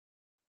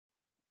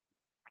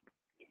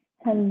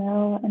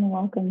Hello and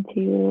welcome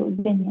to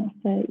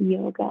Vinyasa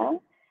Yoga.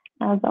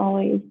 As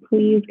always,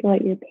 please go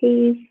at your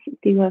pace,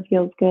 do what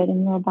feels good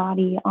in your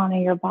body, honor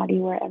your body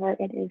wherever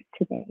it is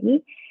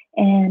today.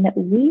 And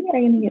we are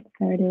going to get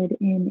started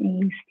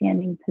in a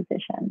standing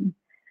position.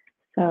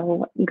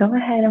 So go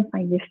ahead and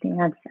find your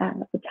stance at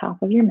the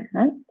top of your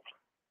mat.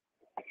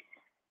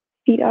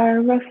 Feet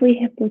are roughly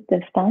hip width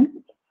distance,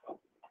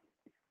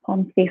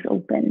 palms face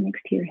open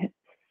next to your hips.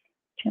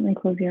 Gently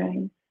close your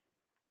eyes.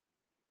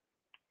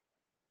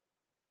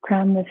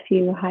 Crown lifts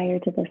you higher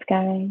to the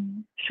sky.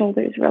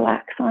 Shoulders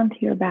relax onto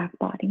your back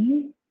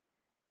body.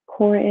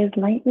 Core is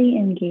lightly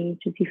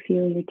engaged as you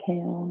feel your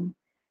tail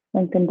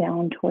lengthen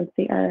down towards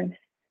the earth.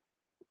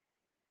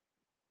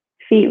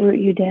 Feet root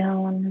you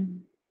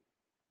down,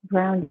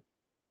 ground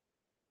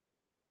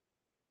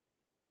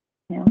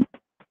down.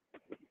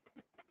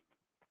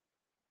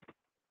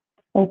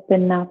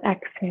 Open mouth,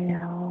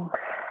 exhale.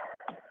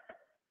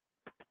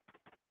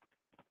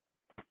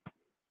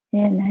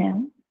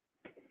 Inhale.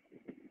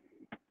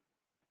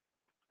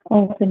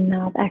 Open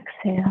mouth,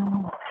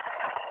 exhale.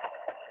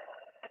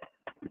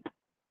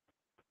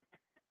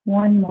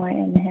 One more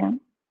inhale.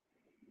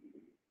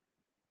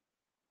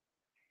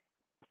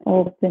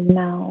 Open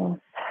mouth.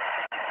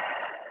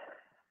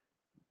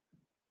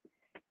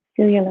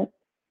 Feel your lips.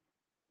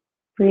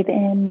 Breathe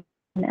in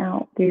and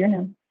out through your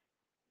nose.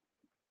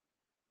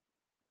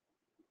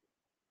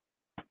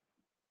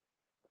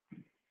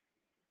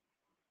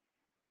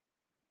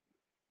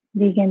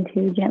 Begin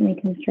to gently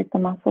constrict the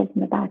muscles in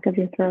the back of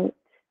your throat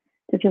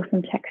to feel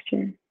some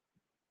texture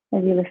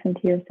as you listen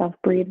to yourself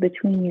breathe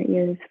between your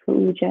ears for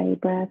Ujjayi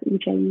breath,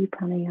 Ujjayi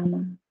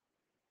pranayama.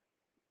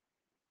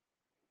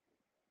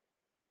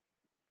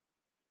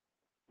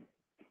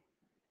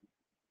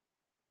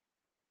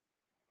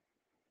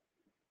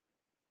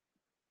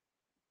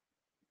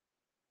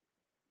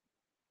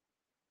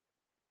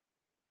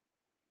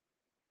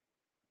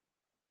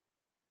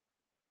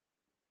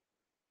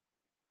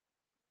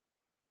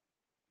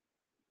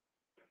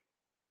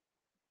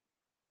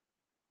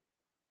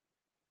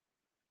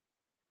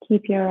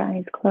 Keep your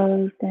eyes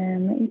closed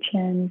and let your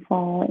chin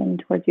fall in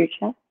towards your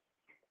chest.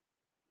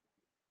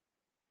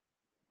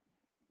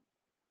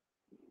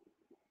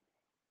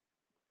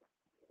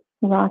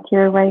 Rock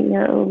your right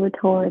ear over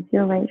towards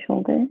your right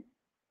shoulder.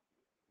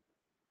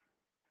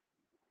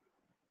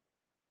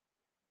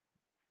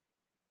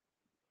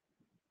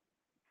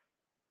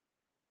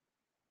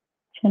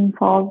 Chin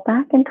falls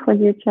back in towards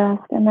your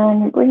chest, and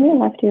then bring your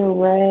left ear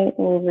right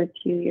over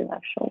to your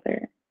left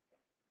shoulder.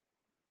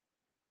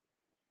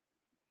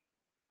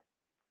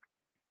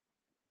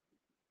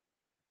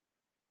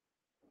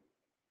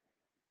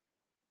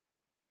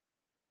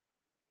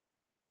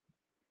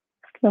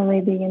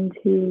 Slowly begin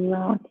to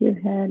rock your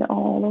head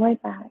all the way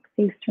back,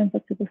 face turns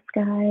up to the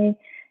sky.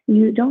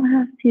 You don't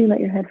have to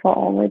let your head fall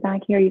all the way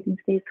back here. You can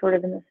stay sort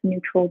of in this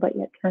neutral but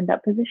yet turned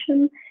up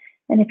position.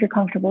 And if you're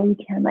comfortable, you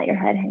can let your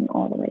head hang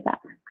all the way back.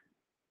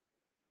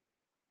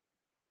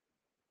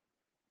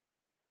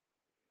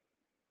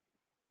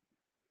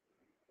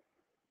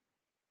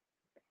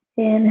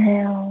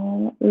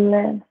 Inhale,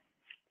 lift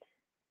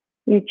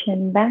your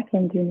chin back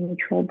into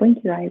neutral. Blink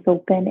your eyes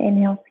open.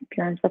 Inhale, sweep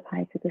your arms up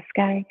high to the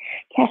sky.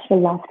 Catch the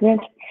left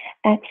wrist.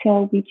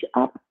 Exhale, reach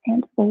up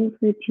and over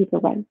to the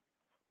right.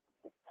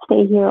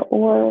 Stay here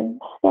or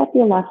step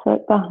your left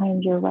foot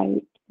behind your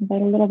right.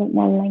 Invite a little bit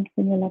more length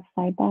in your left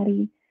side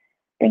body.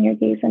 Bring your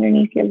gaze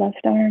underneath your left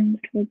arms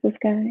towards the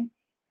sky.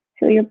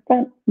 Feel your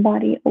front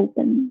body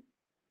open.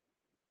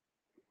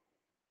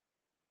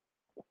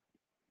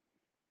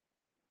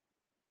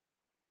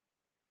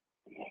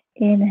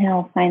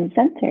 Inhale, find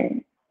center.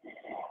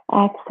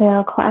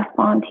 Exhale, clasp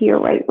onto your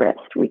right wrist.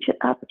 Reach it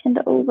up and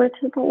over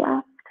to the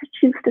left.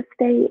 Choose to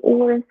stay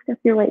or step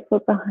your right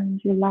foot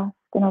behind your left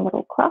in a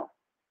little cross.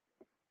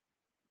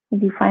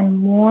 If you find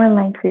more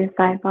length for your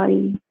side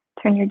body,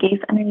 turn your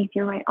gaze underneath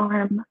your right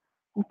arm,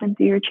 open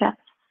through your chest.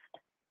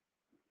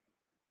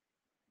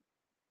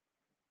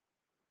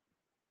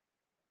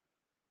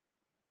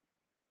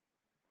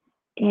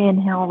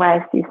 Inhale,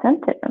 rise through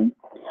center.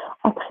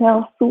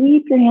 Exhale,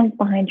 sweep your hands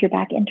behind your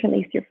back,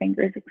 interlace your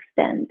fingers,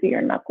 extend through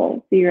your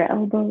knuckles, through your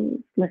elbows,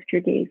 lift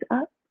your gaze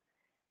up,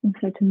 and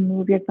start to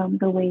move your thumbs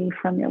away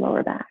from your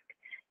lower back.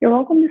 You're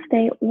welcome to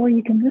stay, or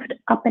you can lift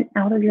up and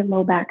out of your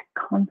low back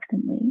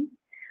constantly.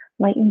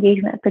 Light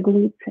engagement at the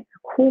glutes, at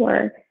your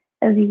core,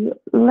 as you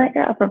let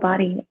your upper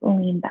body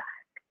lean back.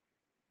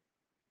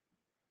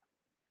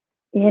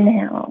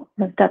 Inhale,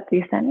 lift up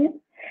through center.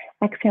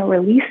 Exhale,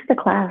 release the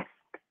clasp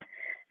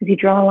as you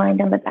draw a line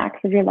down the backs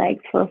of your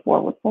legs for a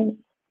forward fold.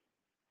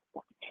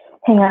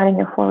 Hang out in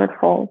your forward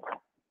fold.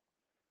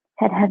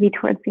 Head heavy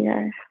towards the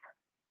earth.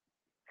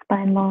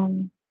 Spine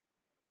long.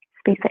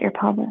 Space at your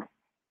pelvis.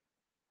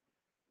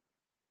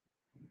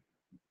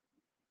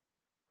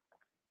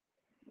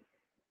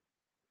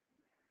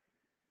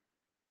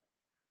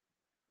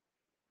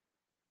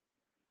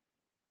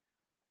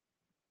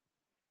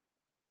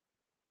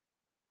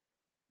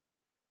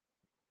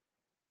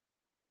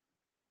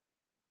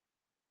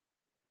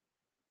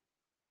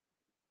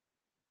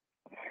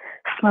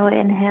 Slow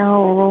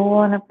inhale, roll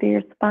on up through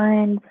your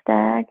spine,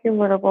 stack your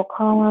vertebral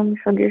column,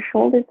 shrug your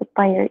shoulders up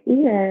by your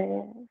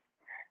ears,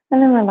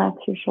 and then relax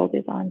your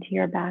shoulders onto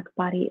your back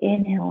body.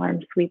 Inhale,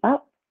 arms sweep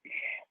up.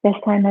 This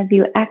time as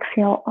you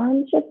exhale,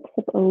 arms just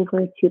flip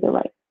over to the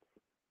right.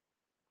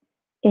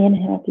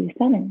 Inhale through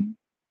center.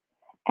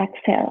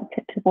 Exhale,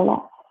 tip to the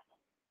left.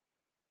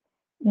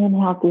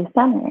 Inhale through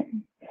center.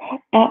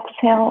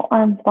 Exhale,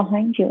 arms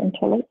behind you,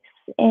 interlace.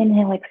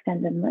 Inhale,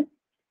 extend and lift.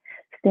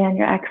 Stay on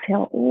your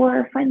exhale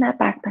or find that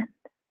back bend.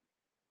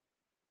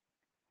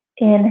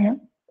 Inhale.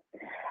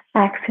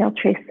 Exhale,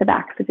 trace the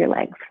backs of your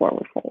legs,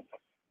 forward fold.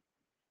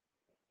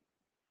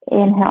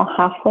 Inhale,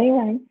 halfway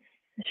rise,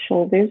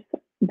 shoulders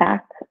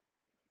back.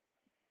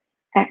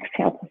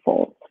 Exhale to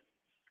fold.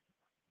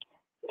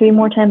 3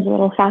 more times, a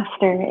little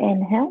faster.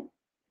 Inhale.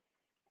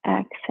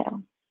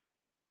 Exhale.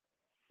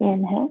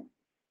 Inhale.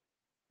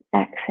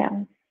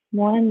 Exhale.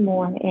 1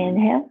 more.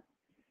 Inhale.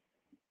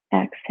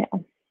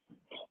 Exhale.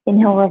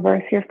 Inhale,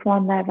 reverse your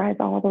swan dive, rise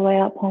all the way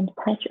up, palms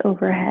touch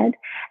overhead.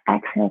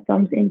 Exhale,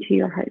 thumbs into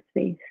your heart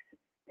space.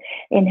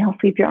 Inhale,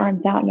 sweep your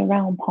arms out and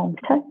around, palms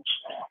touch.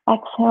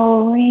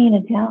 Exhale, rain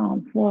it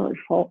down, forward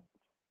fold.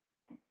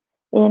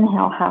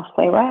 Inhale,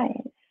 halfway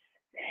rise.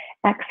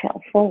 Exhale,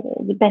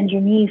 fold. Bend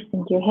your knees,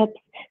 sink your hips,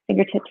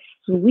 fingertips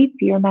sweep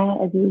your mat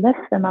as you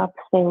lift them up.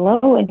 Stay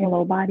low in your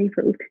low body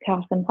for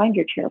Utkatasana. Find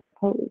your chair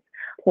pose.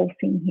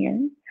 Pulsing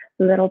here,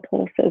 little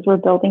pulses. We're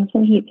building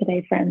some heat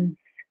today, friends.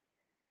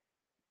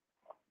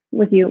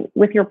 With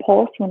your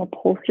pulse, you want to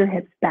pulse your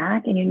hips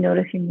back and you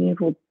notice your knees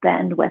will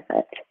bend with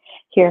it.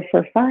 Here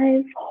for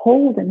 5,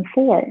 hold in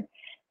 4,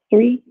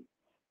 3,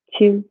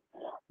 2,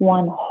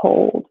 1,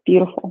 hold.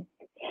 Beautiful.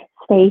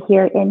 Stay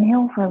here,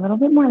 inhale for a little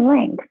bit more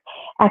length.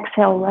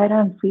 Exhale, right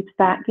arm sweeps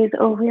back, gaze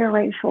over your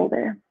right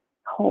shoulder.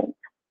 Hold.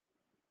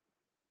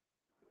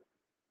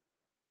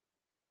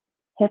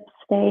 Hips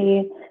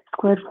stay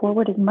squared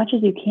forward as much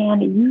as you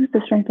can. Use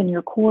the strength in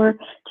your core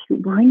to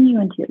bring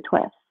you into your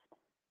twist.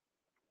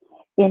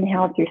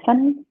 Inhale through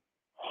center.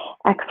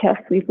 Exhale,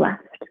 sweep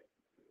left.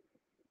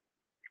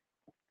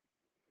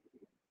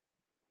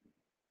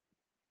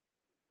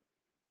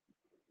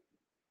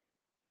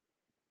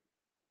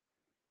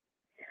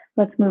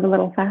 Let's move a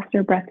little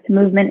faster. Breath to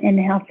movement.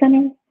 Inhale,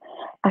 center.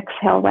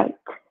 Exhale, right.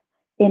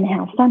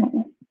 Inhale,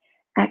 center.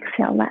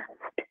 Exhale, left.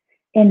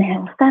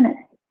 Inhale, center.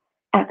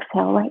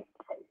 Exhale, right.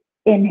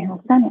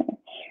 Inhale, center.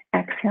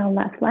 Exhale,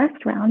 left.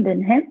 Last round.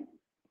 Inhale.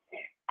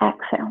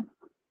 Exhale.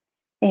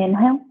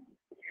 Inhale.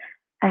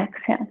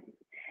 Exhale.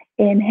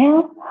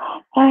 Inhale.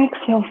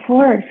 Exhale,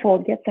 forward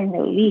fold. Get some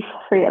relief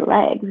for your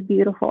legs.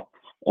 Beautiful.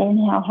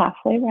 Inhale,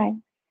 halfway right.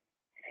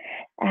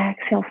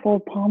 Exhale,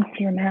 fold palms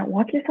to your mat.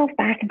 Walk yourself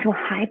back into a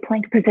high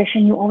plank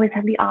position. You always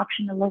have the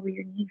option to lower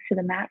your knees to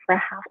the mat for a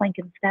half plank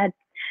instead.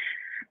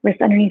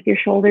 Wrists underneath your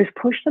shoulders.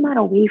 Push the mat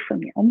away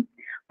from you.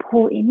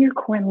 Pull in your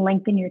core and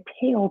lengthen your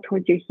tail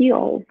towards your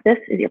heels. This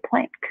is your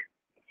plank.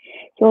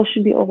 Heels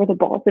should be over the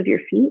balls of your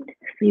feet,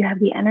 so you have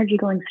the energy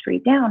going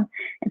straight down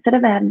instead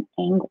of at an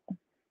angle.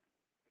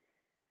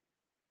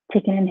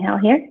 Take an inhale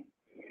here.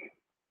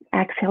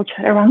 Exhale,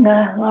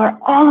 chaturanga. Lower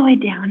all the way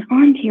down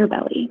onto your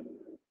belly.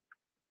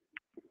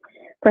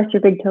 Press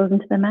your big toes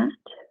into the mat.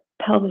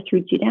 Pelvis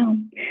roots you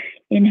down.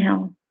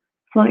 Inhale,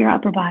 float your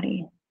upper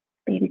body.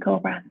 Baby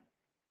cobra.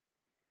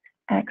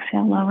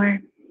 Exhale, lower.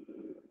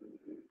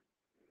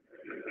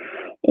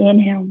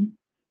 Inhale,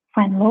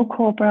 find low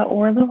cobra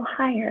or a little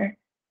higher.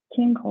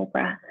 King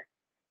cobra.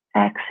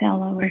 Exhale,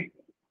 lower.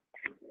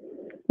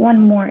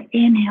 1 more.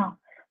 Inhale,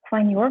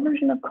 find your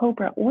version of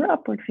cobra or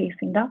upward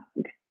facing dog.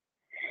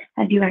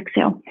 As you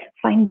exhale,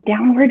 find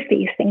downward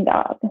facing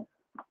dog.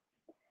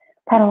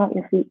 Pedal out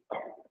your feet.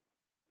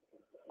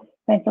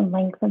 Find some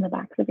length in the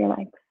backs of your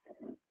legs.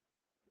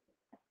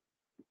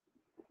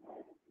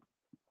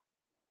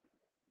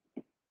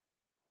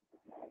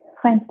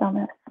 Find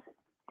stillness.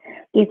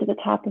 Gaze at the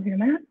top of your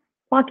mat.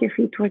 Walk your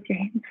feet towards your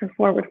hands for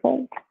forward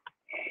fold.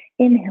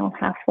 Inhale,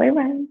 halfway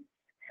rise.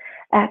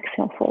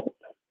 Exhale, fold.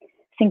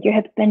 Sink your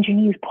hips, bend your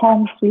knees,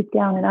 palms sweep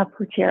down and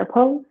upward chair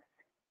pose.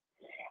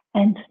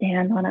 And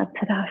stand on up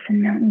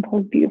Tadasana, mountain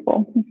pose.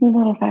 Beautiful. A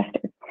little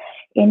faster.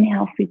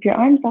 Inhale, sweep your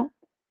arms up.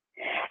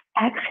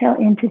 Exhale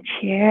into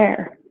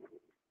chair.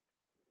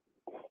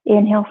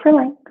 Inhale for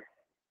length.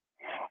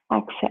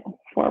 Exhale,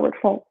 forward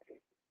fold.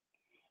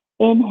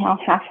 Inhale,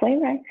 halfway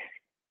rise.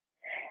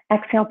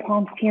 Exhale,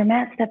 palms to your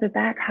mat, step it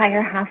back,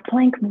 higher half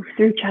plank, move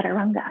through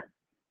chaturanga.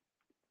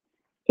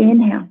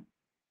 Inhale,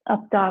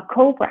 up dog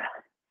cobra.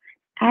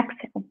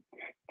 Exhale,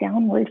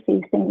 downward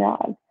facing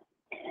dog.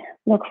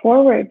 Look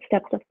forward,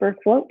 step the first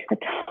float to the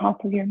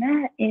top of your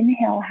mat.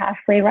 Inhale,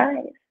 halfway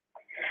rise.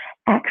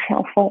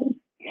 Exhale, fold.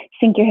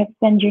 Sink your hips,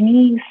 bend your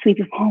knees, sweep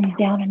your palms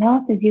down and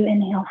up as you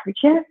inhale for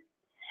chair.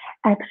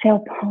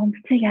 Exhale, palms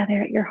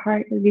together at your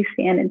heart as you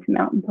stand into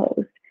mountain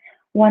pose.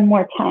 1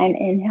 more time,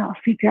 inhale,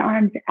 sweep your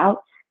arms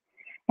out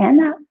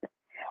and up.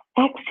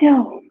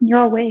 Exhale,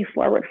 your way,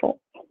 forward fold.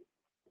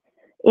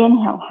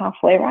 Inhale,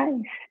 halfway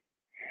rise.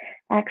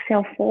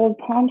 Exhale, fold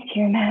palms to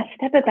your mat,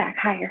 step it back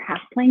higher, half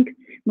plank,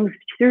 move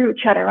through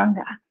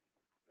chaturanga.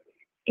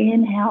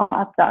 Inhale,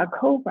 up dog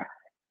cobra.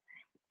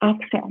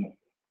 Exhale,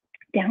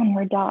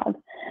 downward dog.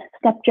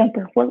 Step, jump,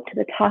 or float to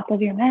the top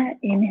of your mat.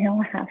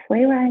 Inhale,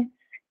 halfway rise.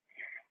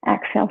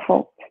 Exhale,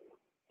 fold.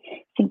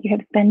 Sink your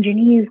hips, bend your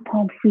knees,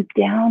 palms sweep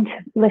down to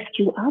lift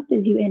you up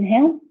as you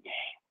inhale.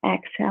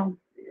 Exhale,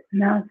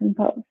 mountain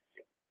pose.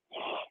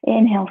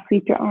 Inhale,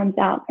 sweep your arms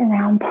out,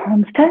 around,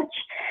 palms touch.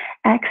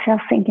 Exhale,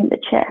 sink into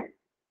chair.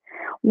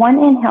 One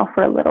inhale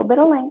for a little bit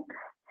of length.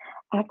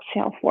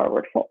 Exhale,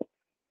 forward fold.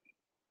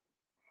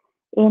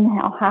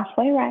 Inhale,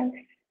 halfway rise.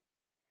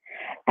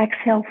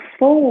 Exhale,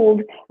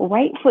 fold.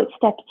 Right foot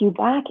steps you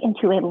back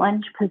into a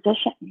lunge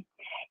position.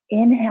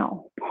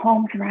 Inhale,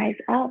 palms rise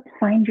up,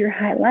 find your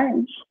high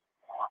lunge.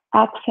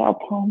 Exhale,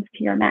 palms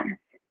to your mat.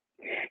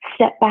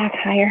 Step back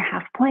higher,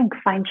 half plank,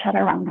 find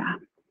chaturanga.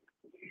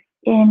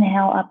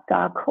 Inhale, up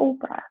dog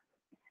cobra.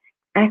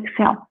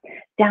 Exhale,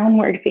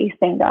 downward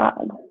facing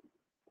dog.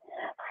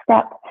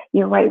 Step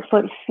your right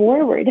foot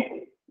forward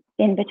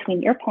in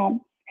between your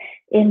palms.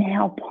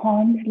 Inhale,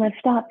 palms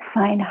lift up,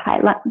 find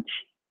high lunge.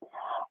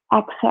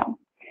 Exhale,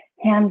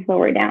 hands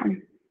lower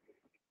down.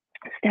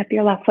 Step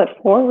your left foot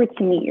forward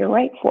to meet your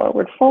right,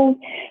 forward fold.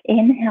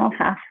 Inhale,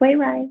 halfway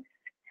rise.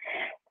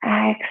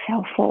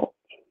 Exhale, fold.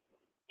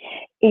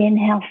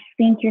 Inhale,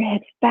 sink your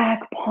hips back,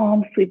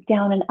 palms sweep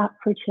down and up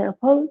for chair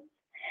pose.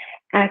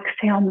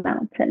 Exhale,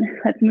 mountain.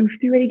 Let's move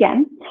through it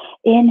again.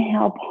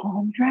 Inhale,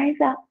 palms rise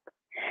up.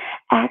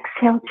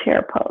 Exhale,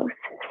 chair pose.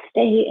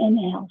 Stay,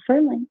 inhale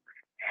for length.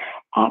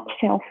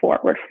 Exhale,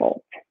 forward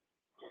fold.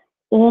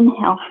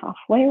 Inhale,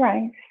 halfway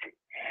rise.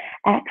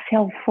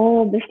 Exhale,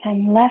 fold. This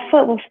time, left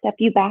foot will step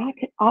you back.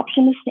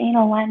 Option to stay in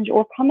a lunge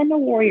or come into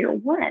warrior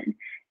one.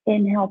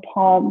 Inhale,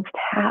 palms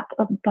tap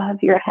above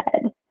your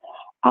head.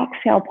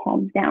 Exhale,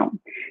 palms down.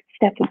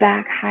 Step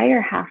back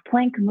higher, half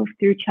plank, move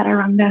through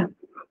chaturanga.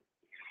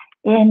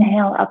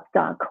 Inhale, up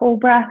dog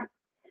cobra.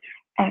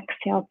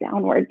 Exhale,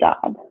 downward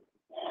dog.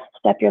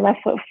 Step your left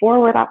foot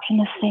forward, option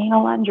to stay in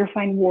a lunge or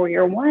find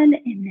warrior one.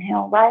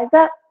 Inhale, rise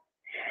up.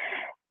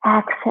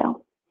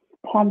 Exhale,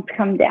 palms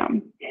come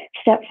down.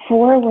 Step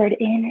forward,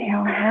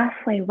 inhale,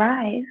 halfway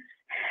rise.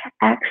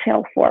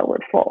 Exhale,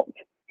 forward fold.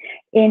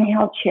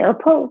 Inhale, chair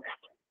pose.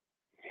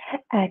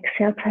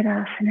 Exhale,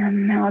 Tadasana,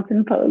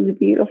 mountain pose,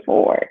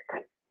 beautiful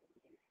work.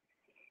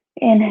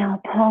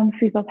 Inhale, palms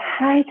sweep up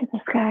high to the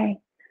sky.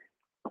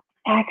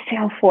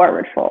 Exhale,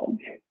 forward fold.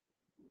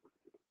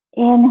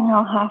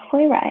 Inhale,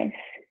 halfway rise.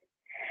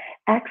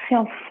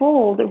 Exhale,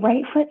 fold.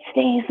 Right foot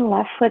stays,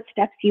 left foot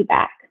steps you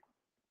back.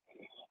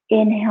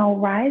 Inhale,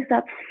 rise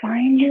up,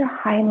 find your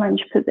high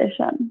lunge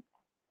position.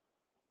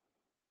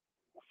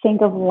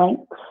 Think of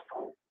length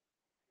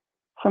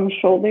from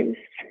shoulders,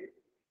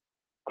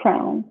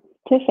 crown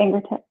to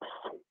fingertips.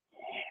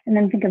 And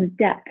then think of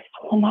depth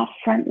in that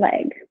front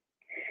leg.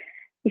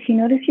 If you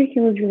notice your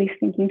heel is really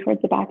sinking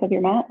towards the back of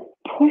your mat,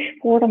 push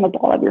forward on the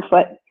ball of your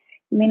foot.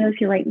 You may notice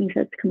your right knee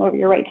starts to come over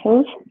your right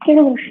toes. Take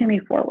a little shimmy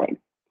forward.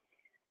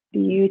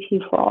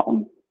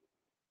 Beautiful.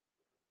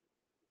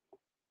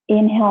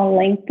 Inhale,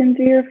 lengthen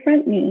through your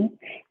front knee.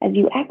 As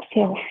you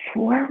exhale,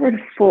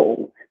 forward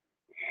fold.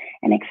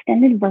 An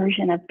extended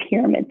version of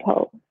pyramid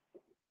pose.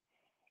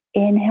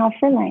 Inhale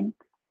for length.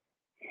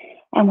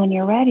 And when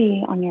you're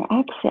ready, on your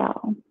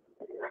exhale,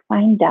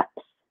 find depth.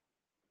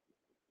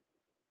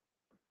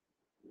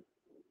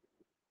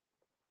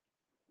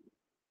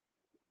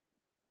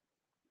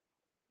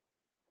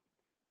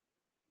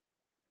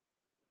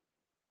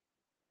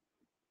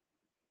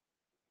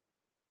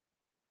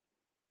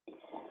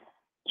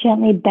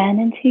 Gently bend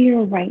into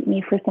your right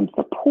knee for some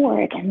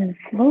support and then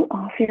float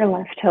off your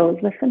left toes.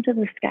 Listen to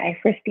the sky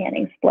for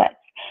standing splits.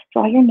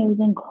 Draw your nose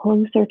in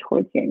closer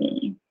towards your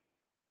knee.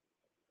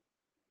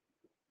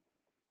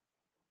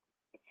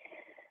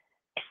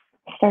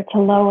 Start to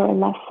lower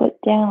left foot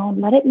down.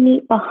 Let it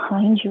meet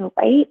behind your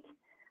right.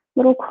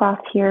 Little cross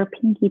here,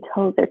 pinky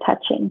toes are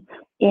touching.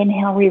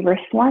 Inhale, reverse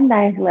swan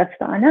dive,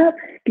 lift on up.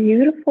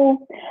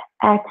 Beautiful.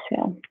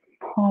 Exhale,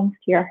 palms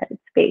to your head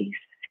space.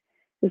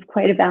 This is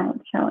quite a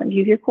balance challenge.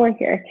 Use your core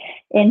here.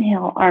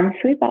 Inhale, arms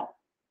sweep up.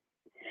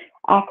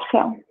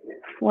 Exhale,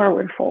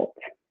 forward fold.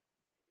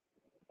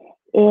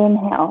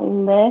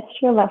 Inhale, lift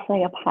your left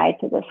leg up high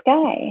to the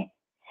sky.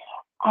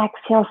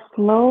 Exhale,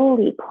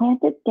 slowly plant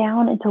it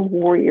down into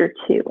warrior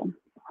two.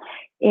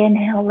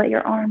 Inhale, let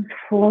your arms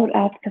float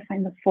up to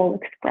find the full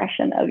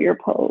expression of your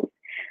pose.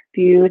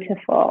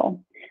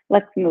 Beautiful.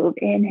 Let's move.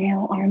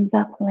 Inhale, arms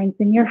up,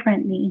 lengthen your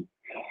front knee.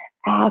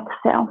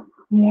 Exhale,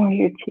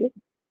 warrior two.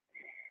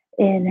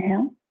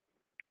 Inhale.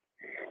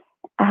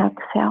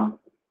 Exhale.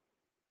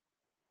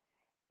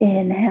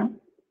 Inhale.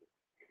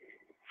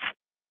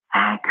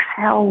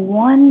 Exhale.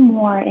 One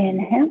more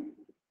inhale.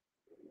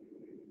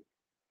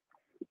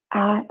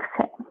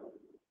 Exhale.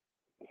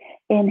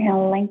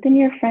 Inhale, lengthen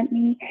your front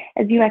knee.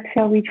 As you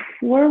exhale, reach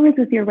forward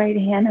with your right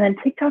hand and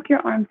then TikTok your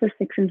arms to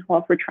 6 and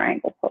 12 for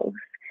triangle pose.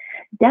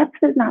 Depth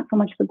is not so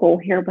much the goal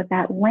here, but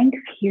that length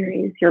here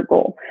is your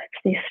goal.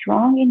 Stay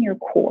strong in your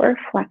core,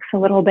 flex a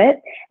little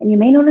bit, and you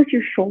may notice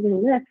your shoulder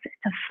lifts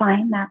to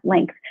find that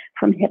length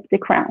from hip to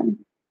crown.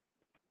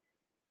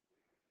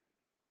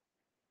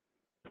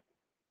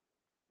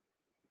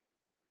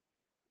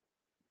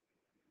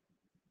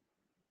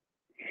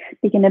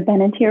 Begin to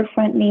bend into your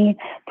front knee,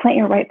 plant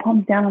your right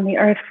palms down on the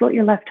earth, float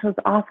your left toes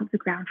off of the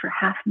ground for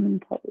half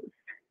moon pose.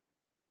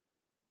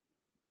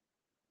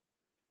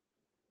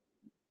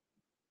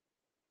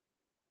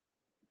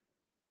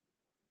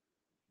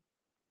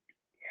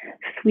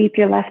 Sweep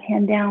your left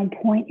hand down,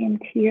 point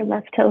into your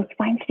left toes,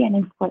 find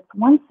standing splits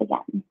once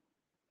again.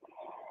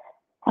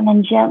 And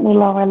then gently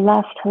lower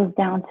left toes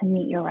down to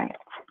meet your right.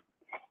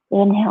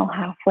 Inhale,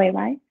 halfway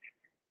right.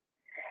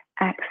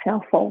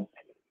 Exhale, fold.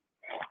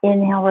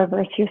 Inhale,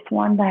 reverse your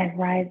swan dive,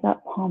 rise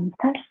up, palms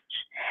touch.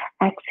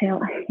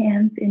 Exhale,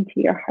 hands into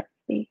your heart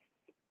space.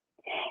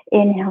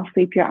 Inhale,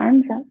 sweep your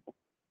arms up.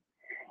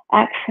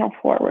 Exhale,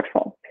 forward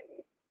fold.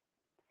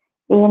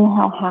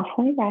 Inhale,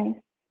 halfway rise.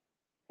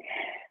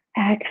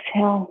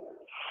 Exhale,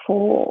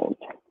 fold.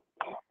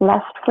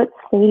 Left foot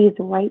stays,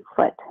 right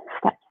foot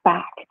steps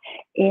back.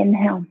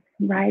 Inhale,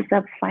 rise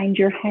up, find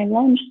your high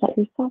lunge, set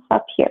yourself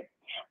up here.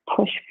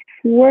 Push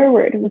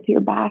forward with your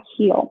back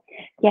heel.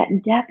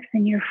 Get depth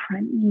in your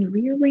front knee,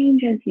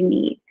 rearrange as you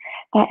need.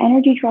 That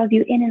energy draws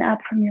you in and up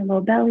from your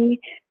low belly,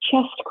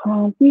 chest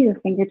crown through your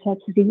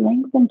fingertips as you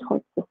lengthen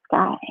towards the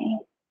sky.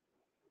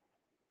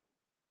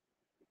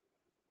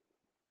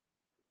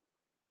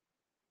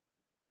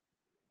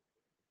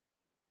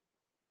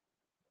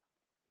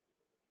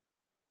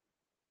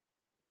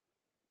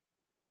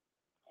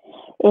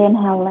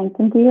 Inhale,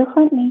 lengthen through your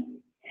front knee.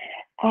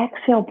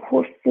 Exhale,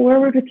 pull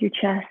forward with your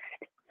chest.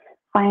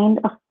 Find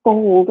a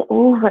fold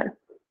over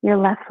your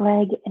left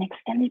leg, an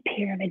extended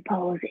pyramid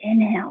pose.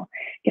 Inhale,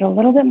 get a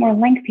little bit more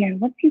length here.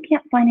 And once you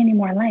can't find any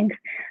more length,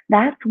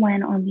 that's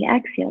when on the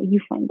exhale, you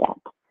find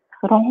depth.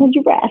 So don't hold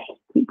your breath,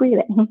 keep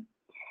breathing.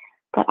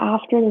 But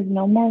after there's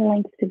no more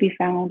length to be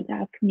found,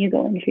 that's when you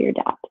go in for your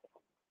depth.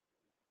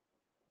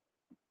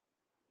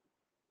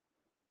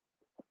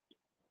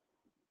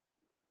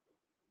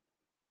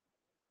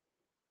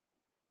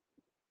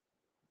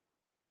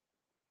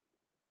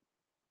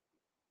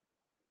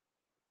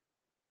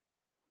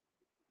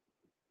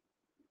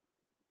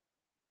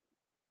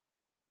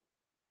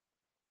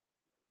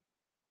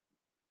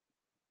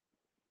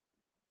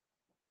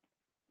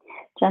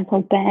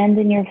 Gentle bend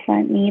in your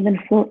front knee, then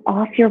float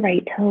off your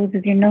right toes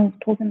as your nose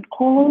pulls in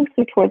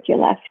closer towards your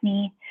left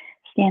knee,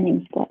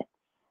 standing split.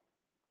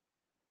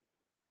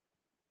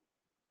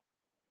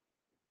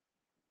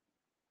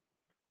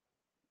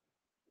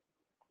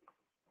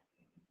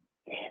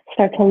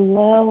 Start to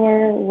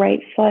lower right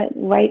foot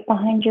right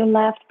behind your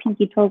left,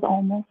 pinky toes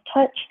almost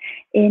touch.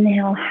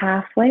 Inhale,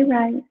 halfway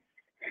right.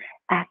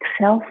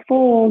 Exhale,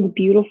 fold.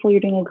 Beautiful, you're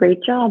doing a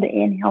great job.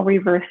 Inhale,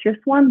 reverse your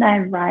swan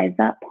dive, rise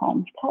up,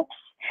 palms touch.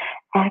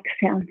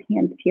 Exhale,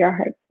 hands to your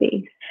heart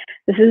space.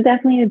 This is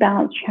definitely a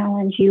balance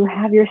challenge. You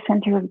have your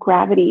center of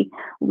gravity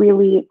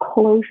really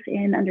close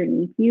in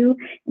underneath you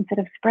instead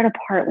of spread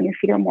apart when your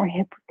feet are more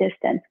hip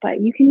distance,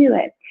 but you can do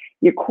it.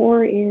 Your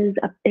core is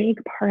a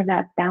big part of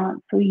that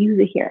balance, so use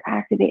it here,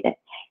 activate it.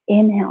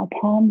 Inhale,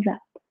 palms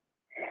up.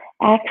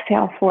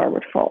 Exhale,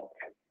 forward fold.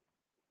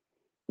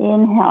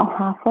 Inhale,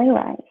 halfway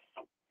rise.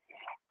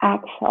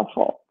 Exhale,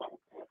 fold.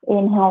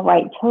 Inhale,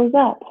 right toes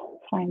up.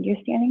 Find your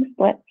standing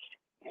splits.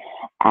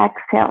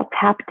 Exhale,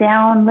 tap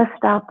down,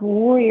 lift up,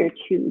 warrior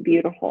two.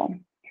 Beautiful.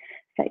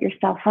 Set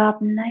yourself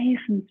up nice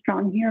and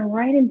strong here,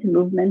 right into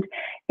movement.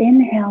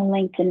 Inhale,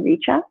 lengthen,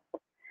 reach up.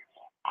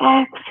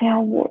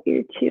 Exhale,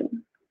 warrior two.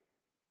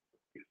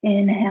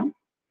 Inhale.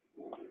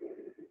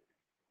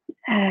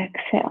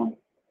 Exhale.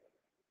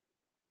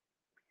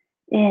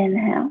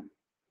 Inhale.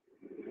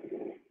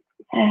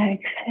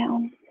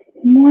 Exhale.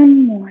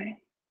 One more.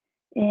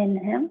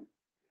 Inhale.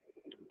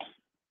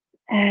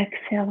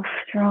 Exhale,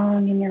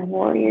 strong in your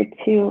warrior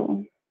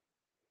two.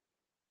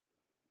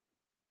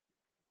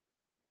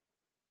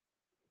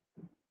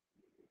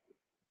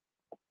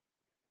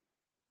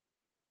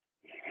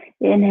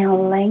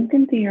 Inhale,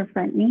 lengthen through your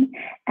front knee.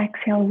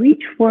 Exhale,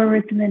 reach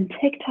forwards and then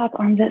tick-tock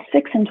arms at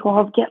 6 and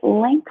 12. Get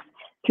length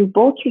through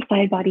both your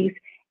side bodies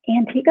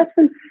and take up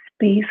some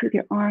space with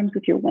your arms,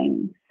 with your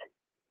wings.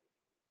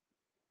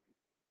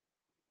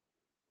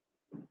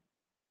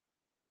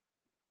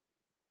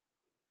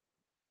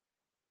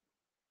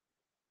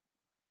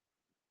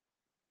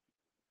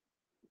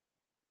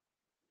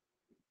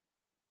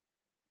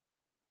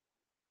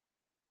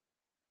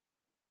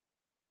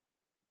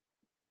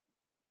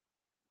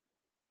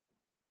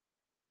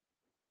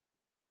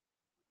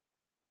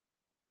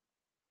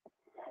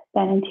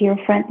 Then into your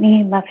front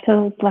knee, left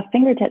toes, left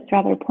fingertips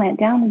rather plant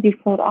down as you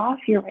float off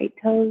your right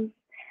toes,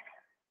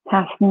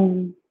 half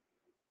moon.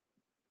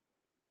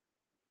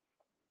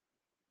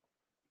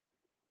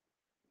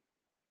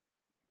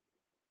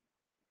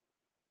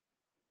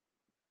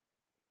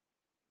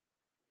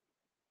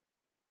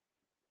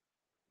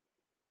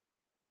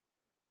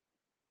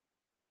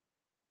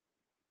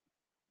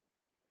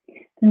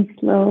 And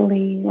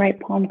slowly, right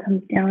palm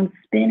comes down,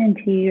 spin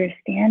into your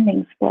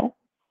standing split.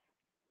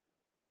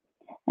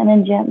 And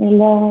then gently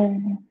lower,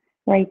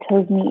 right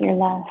toes meet your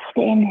left.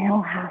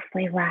 Inhale,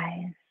 halfway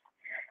rise.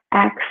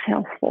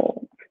 Exhale,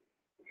 fold.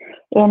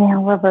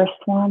 Inhale, reverse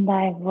swan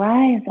dive,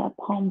 rise up,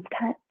 palms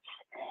touch.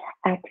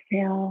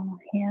 Exhale,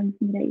 hands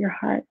meet at your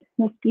heart.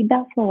 We'll speed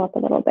that flow up a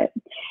little bit.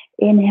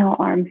 Inhale,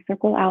 arms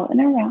circle out and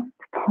around.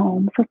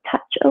 Palms will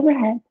touch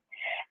overhead.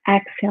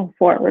 Exhale,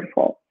 forward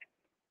fold.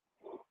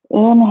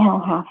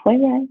 Inhale, halfway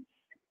rise.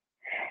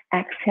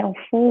 Exhale,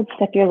 fold.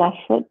 Step your left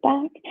foot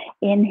back.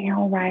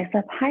 Inhale, rise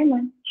up, high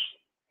lunge.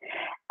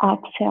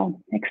 Exhale,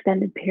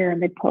 extended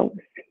pyramid pose.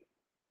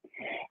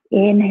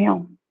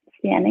 Inhale,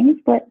 standing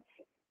splits.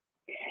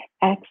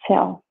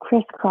 Exhale,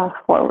 crisscross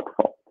forward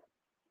fold.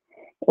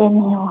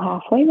 Inhale,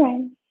 halfway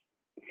rise.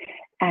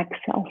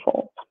 Exhale,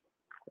 fold.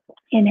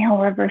 Inhale,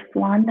 reverse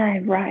swan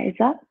dive, rise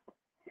up.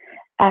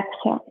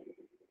 Exhale,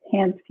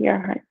 hands to your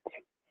heart.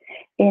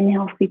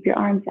 Inhale, sweep your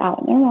arms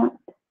out and around.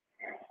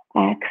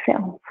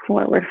 Exhale,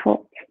 forward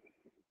fold.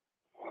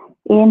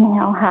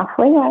 Inhale,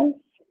 halfway rise.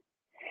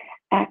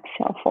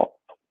 Exhale, fold.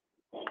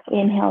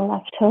 Inhale,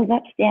 left toes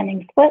up,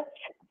 standing splits.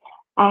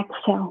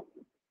 Exhale,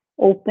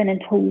 open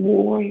into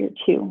warrior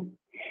two.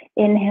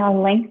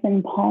 Inhale,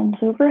 lengthen palms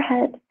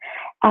overhead.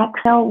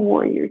 Exhale,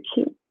 warrior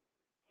two.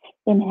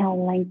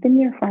 Inhale, lengthen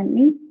your front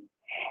knee.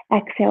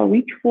 Exhale,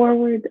 reach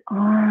forward,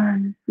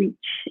 arms reach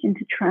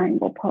into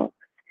triangle pose.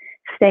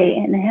 Stay,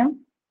 inhale.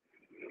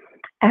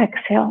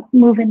 Exhale,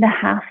 move into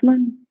half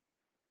moon.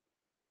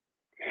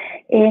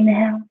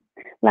 Inhale,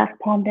 left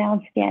palm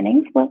down,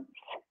 standing splits.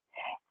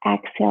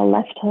 Exhale,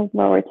 left toes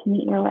lower to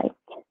meet your right.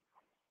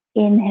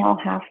 Inhale,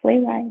 halfway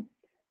rise.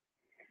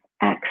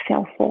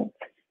 Exhale, fold.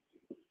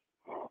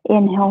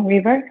 Inhale,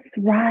 reverse,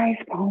 rise,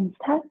 palms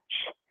touch.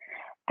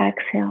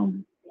 Exhale,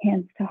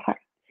 hands to heart.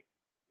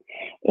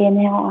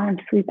 Inhale, arms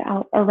sweep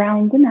out,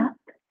 around and up.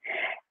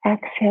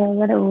 Exhale,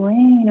 let it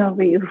rain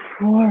over you,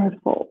 forward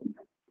fold.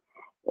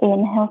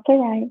 Inhale to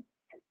rise.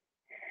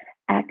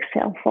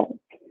 Exhale, fold.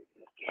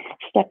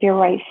 Step your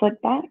right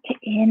foot back.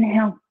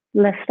 Inhale,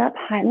 lift up,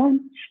 high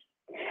lunge.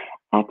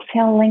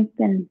 Exhale,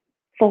 lengthen,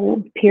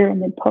 fold,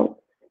 pyramid pose.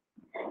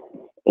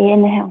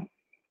 Inhale,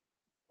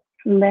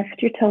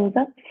 lift your toes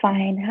up,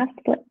 find half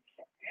splits.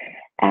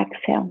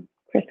 Exhale,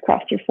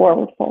 crisscross your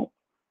forward fold.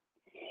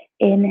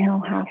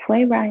 Inhale,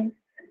 halfway rise.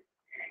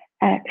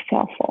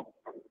 Exhale, fold.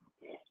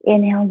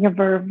 Inhale, you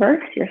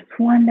reverse your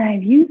swan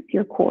dive. Use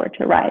your core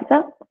to rise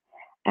up.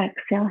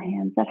 Exhale,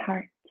 hands at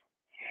heart.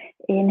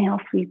 Inhale,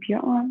 sweep your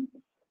arms.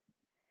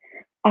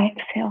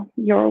 Exhale,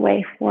 your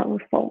way,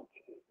 forward fold.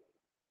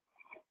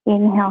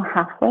 Inhale,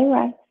 halfway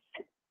rise.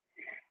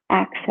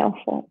 Exhale,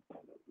 fold.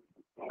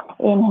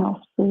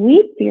 Inhale,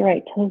 sweep your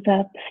right toes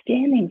up,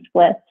 standing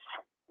splits.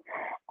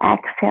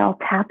 Exhale,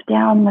 tap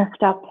down,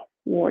 lift up,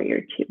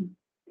 warrior two.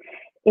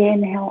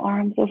 Inhale,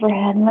 arms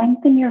overhead,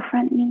 lengthen your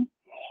front knee.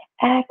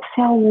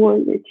 Exhale,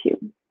 warrior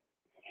two.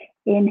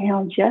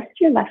 Inhale, just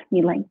your left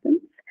knee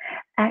lengthens.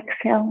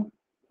 Exhale,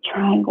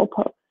 triangle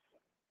pose.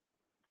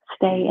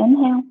 Stay,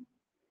 inhale.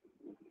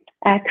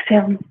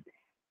 Exhale,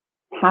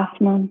 half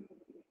moon.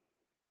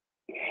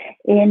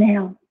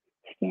 Inhale,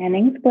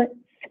 standing splits.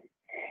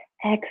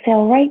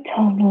 Exhale, right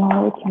toe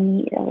low to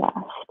meet your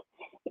left.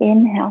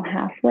 Inhale,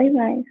 halfway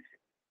rise.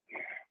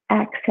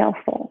 Exhale,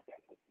 fold.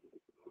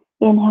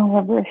 Inhale,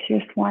 reverse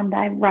your swan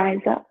dive, rise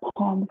up,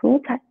 palms will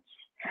touch.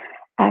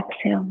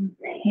 Exhale,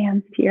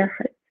 hands to your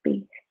heart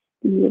space.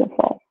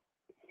 Beautiful.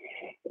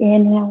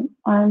 Inhale,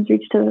 arms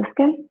reach to the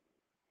sky.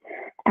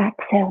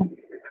 Exhale,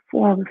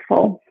 forward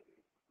fold.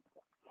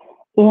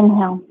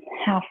 Inhale,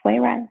 halfway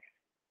rise.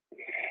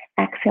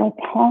 Exhale,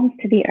 palms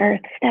to the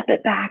earth, step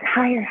it back,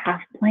 higher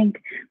half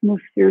plank, move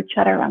through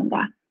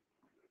chaturanga.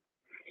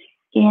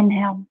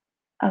 Inhale,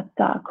 up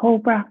dog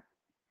cobra.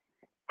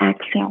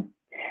 Exhale,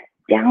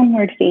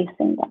 downward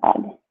facing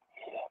dog.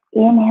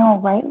 Inhale,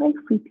 right leg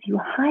sweeps you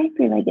high,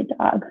 three-legged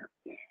dog.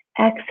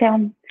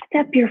 Exhale,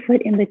 step your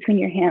foot in between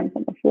your hands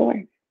on the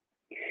floor.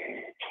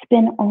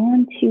 Spin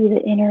onto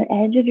the inner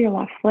edge of your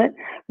left foot.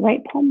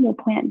 Right palm will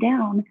plant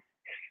down.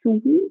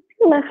 Sweep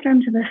your left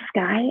arm to the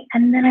sky,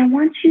 and then I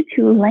want you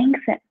to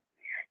lengthen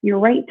your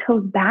right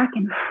toes back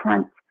in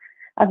front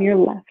of your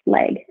left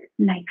leg.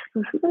 Nice.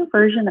 This is a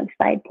version of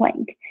side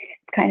plank.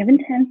 It's kind of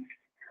intense.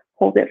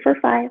 Hold it for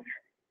 5,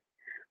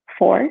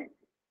 4,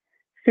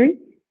 3,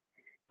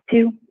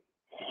 2,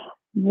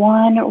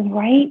 1.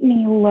 Right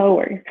knee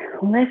lowers.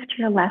 Lift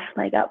your left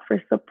leg up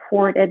for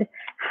supported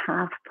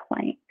half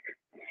plank.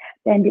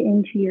 Bend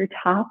into your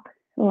top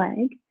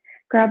leg.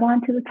 Grab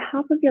onto the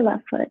top of your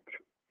left foot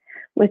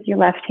with your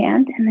left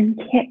hand and then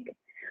kick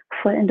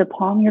foot into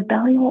palm. Your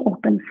belly will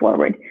open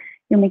forward.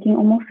 You're making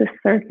almost a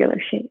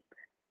circular shape.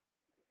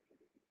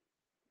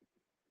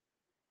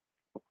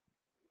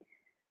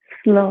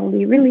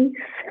 Slowly release,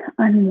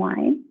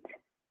 unwind.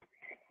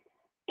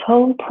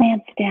 Toe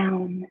plants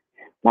down.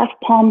 Left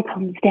palm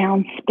comes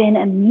down. Spin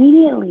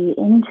immediately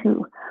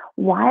into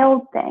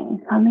wild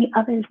thing on the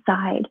other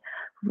side.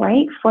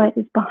 Right foot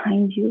is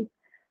behind you.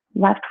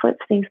 Left foot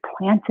stays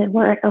planted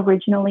where it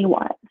originally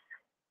was.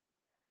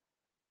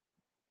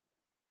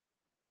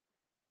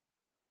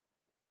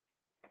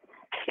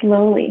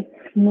 Slowly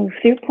move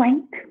through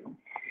plank.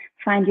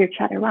 Find your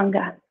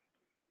chaturanga.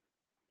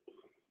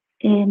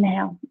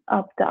 Inhale,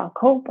 up dog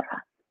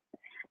cobra.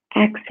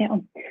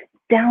 Exhale,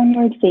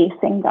 downward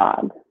facing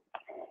dog.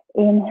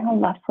 Inhale,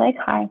 left leg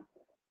high.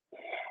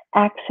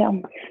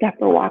 Exhale, step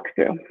or walk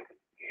through.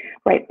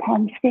 Right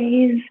palm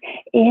stays.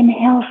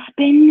 Inhale,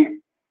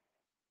 spin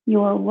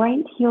your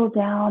right heel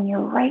down,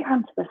 your right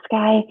arm to the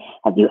sky.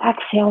 As you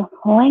exhale,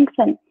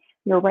 lengthen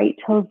your right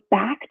toes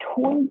back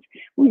towards,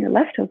 your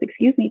left toes,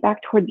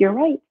 back towards your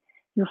right.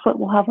 Your foot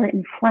will hover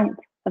in front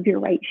of your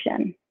right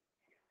shin.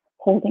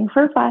 Holding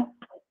for 5,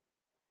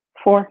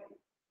 4,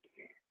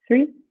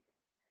 3,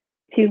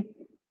 2,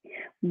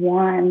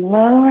 1.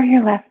 Lower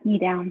your left knee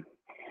down.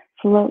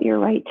 Float your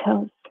right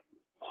toes.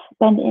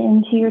 Bend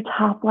into your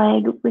top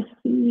leg.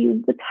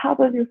 Receive the top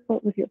of your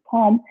foot with your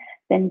palm.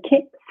 Then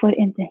kick foot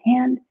into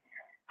hand.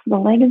 So the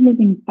leg is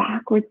moving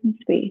backwards in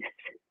space.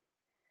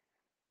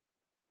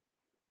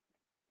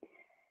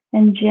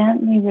 And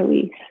gently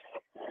release.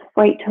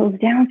 Right toes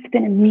down.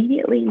 Spin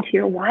immediately into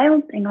your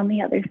wild thing on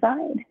the other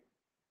side.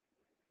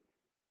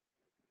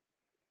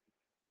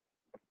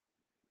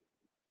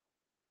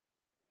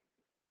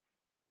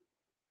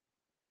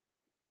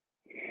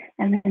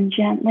 And then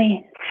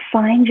gently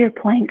find your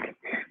plank.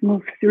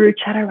 Move through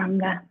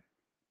chaturanga.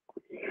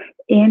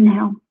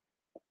 Inhale,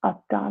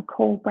 up dog,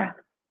 cobra.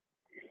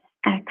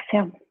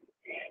 Exhale,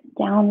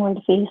 downward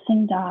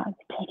facing dog.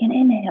 Take an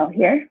inhale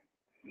here.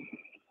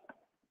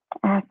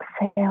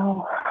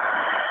 Exhale.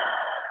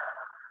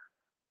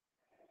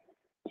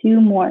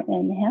 2 more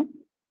inhale.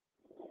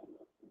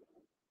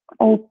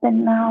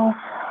 Open mouth.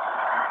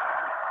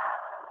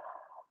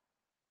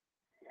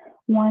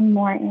 1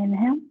 more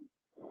inhale.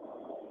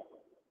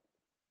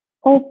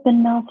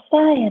 Open mouth,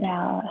 sigh it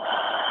out.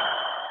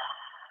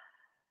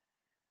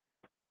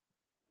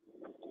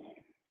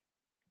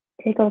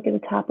 Take a look at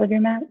the top of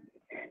your mat.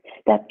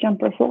 Step,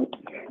 jump, or float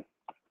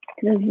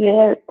to the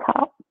very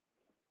top.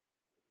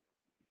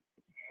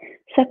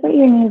 Separate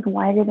your knees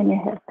wider than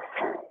your hips.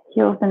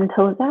 Heels and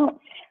toes out.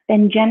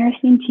 Bend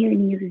generously into your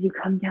knees as you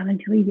come down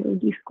into a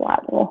yogi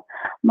squat, or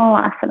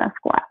malasana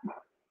squat.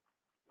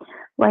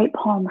 Right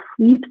palm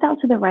sweeps out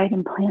to the right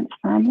and plants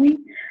firmly.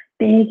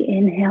 Big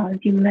inhale as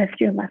you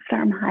lift your left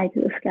arm high to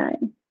the sky.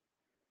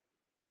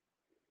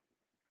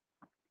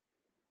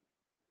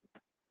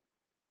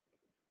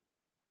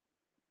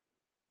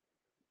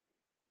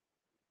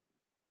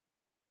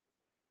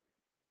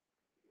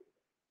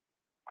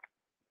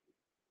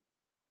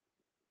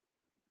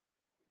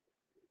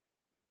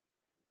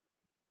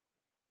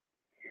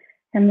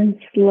 And then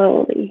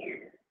slowly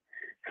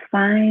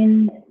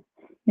find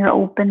your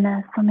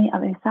openness on the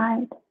other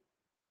side.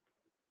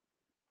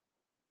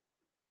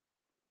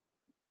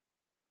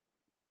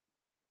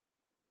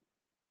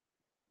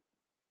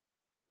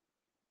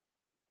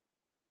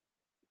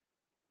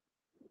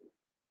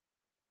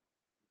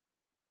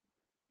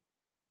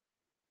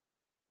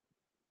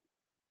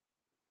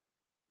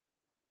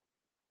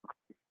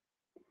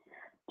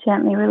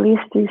 Gently release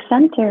through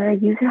center.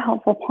 Use your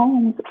helpful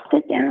palms.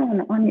 Sit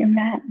down on your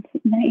mat.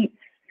 Nice.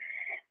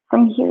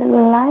 From here,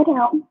 lie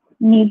down,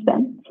 knees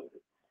bent.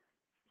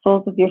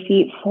 Soles of your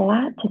feet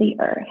flat to the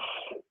earth.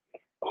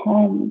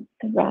 Palms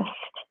rest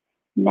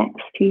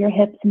next to your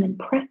hips, and then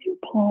press your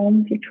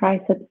palms, your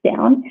triceps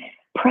down.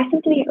 Press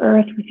into the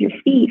earth with your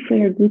feet. Feel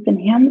your glutes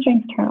and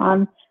hamstrings turn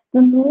on.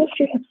 Then lift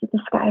your hips to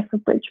the sky for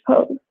bridge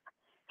pose.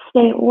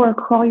 Stay or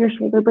crawl your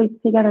shoulder blades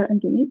together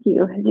underneath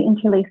you as you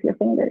interlace your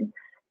fingers.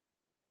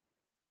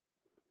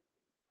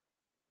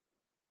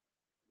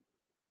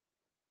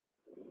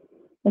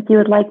 If you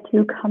would like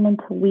to come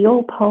into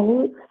wheel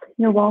pose,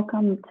 you're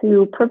welcome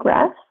to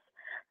progress.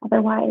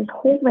 Otherwise,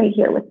 hold right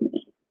here with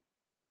me.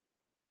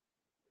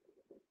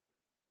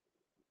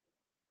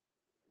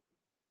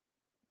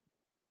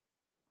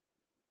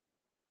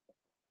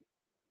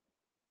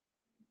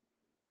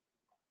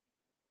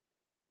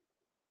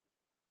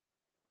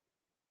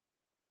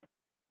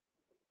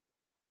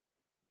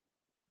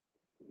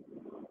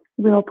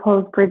 Wheel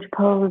pose, bridge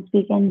pose,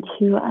 begin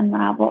to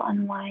unravel,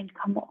 unwind,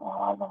 come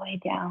all the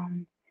way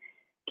down.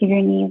 Give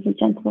your knees a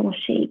gentle little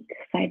shake,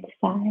 side to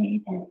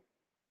side.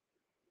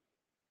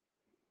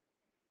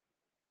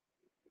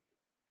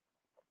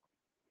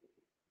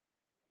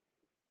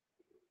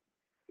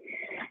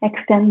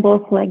 Extend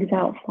both legs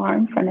out far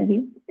in front of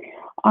you.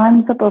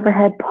 Arms up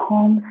overhead,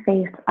 palms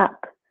face up.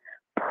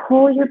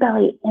 Pull your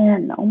belly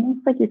in, almost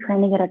like you're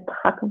trying to get a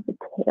tuck of the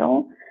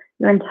tail.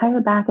 Your entire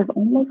back is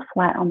almost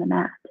flat on the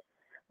mat.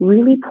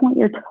 Really point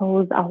your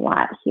toes a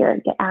lot here.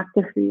 Get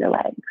active through your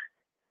legs.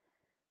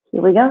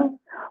 Here we go.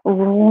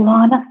 Roll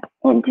on up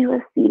into a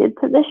seated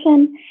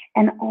position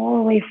and all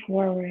the way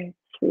forward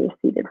to your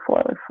seated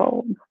forward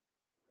fold.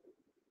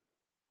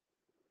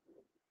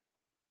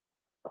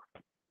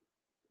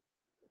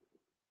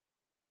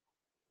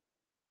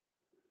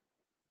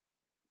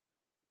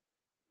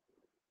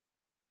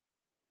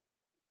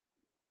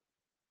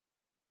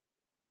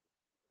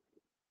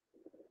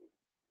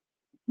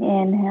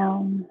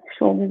 Inhale,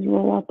 shoulders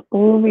roll up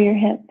over your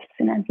hips.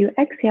 And as you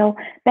exhale,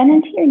 bend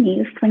into your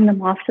knees, swing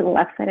them off to the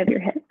left side of your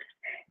hips.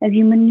 As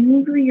you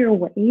maneuver your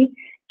way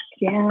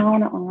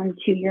down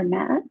onto your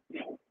mat,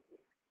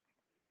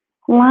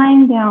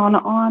 lying down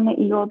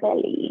on your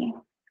belly.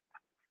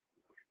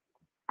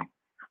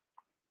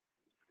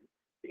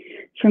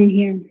 From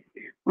here,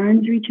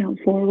 arms reach out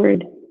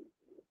forward,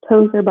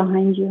 toes are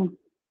behind you.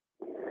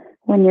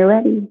 When you're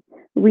ready,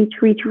 reach,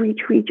 reach, reach,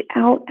 reach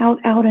out, out,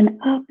 out, and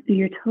up through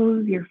your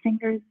toes, your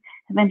fingers.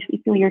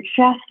 Eventually feel your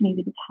chest,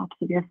 maybe the tops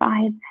of your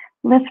thighs.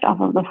 Lift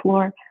off of the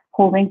floor,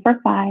 holding for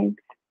 5,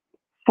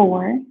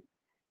 4,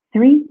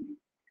 3,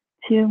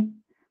 2,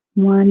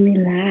 1.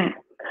 Relax.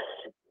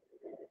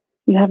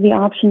 You have the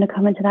option to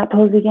come into that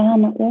pose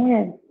again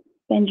or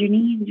bend your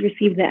knees,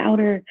 receive the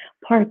outer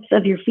parts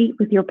of your feet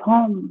with your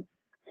palms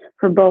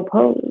for bow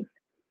pose.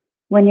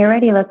 When you're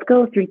ready, let's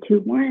go. 3,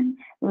 2, 1.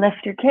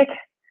 Lift or kick,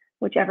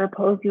 whichever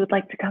pose you would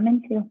like to come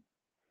into.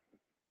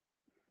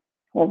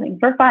 Holding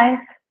for 5,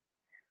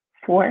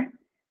 4,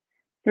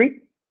 3,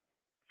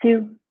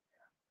 2,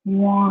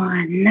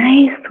 1.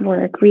 Nice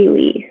work.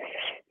 Release.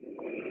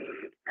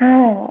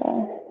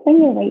 Bring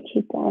your right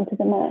cheek down to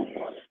the mat.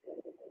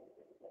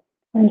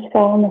 And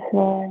fall on the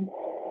floor.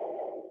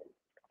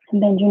 And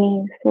bend your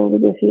knees. Slowly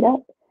your feet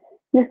up.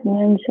 Just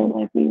one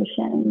shoulder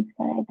rotation,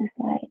 side to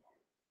side.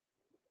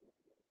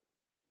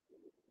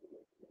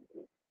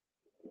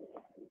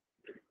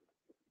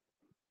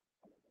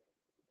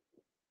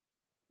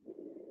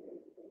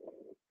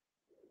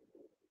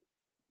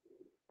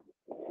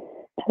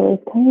 Toes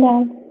come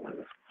down.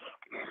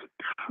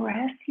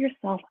 Press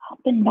yourself up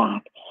and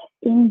back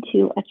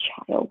into a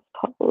child's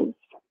pose.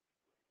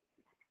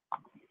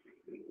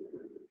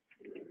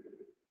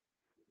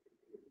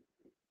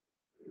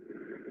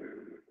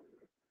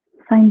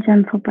 Find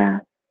gentle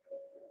breath,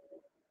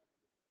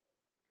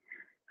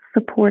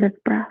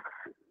 supportive breath,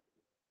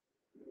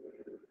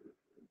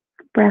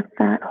 breath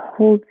that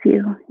holds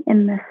you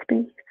in this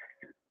space.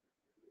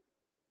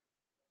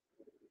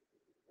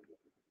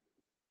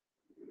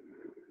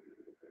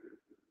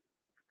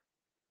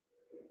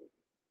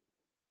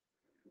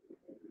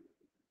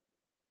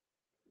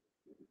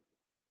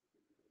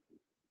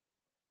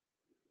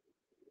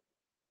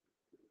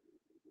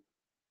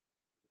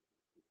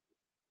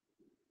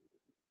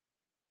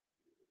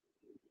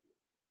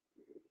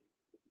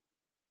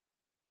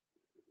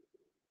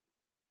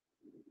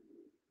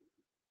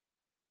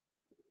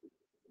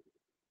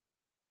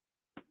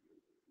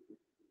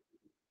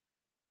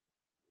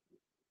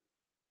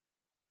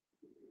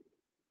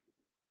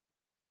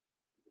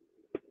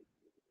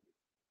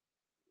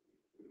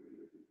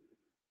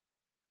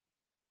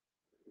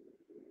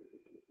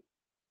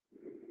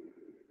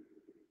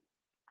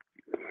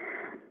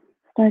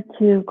 Start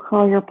to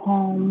crawl your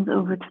palms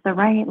over to the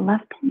right,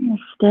 left hand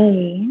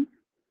stay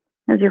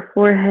as your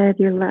forehead,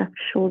 your left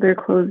shoulder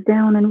close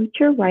down, and reach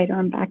your right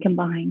arm back and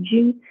behind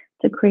you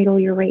to cradle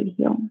your right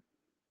heel.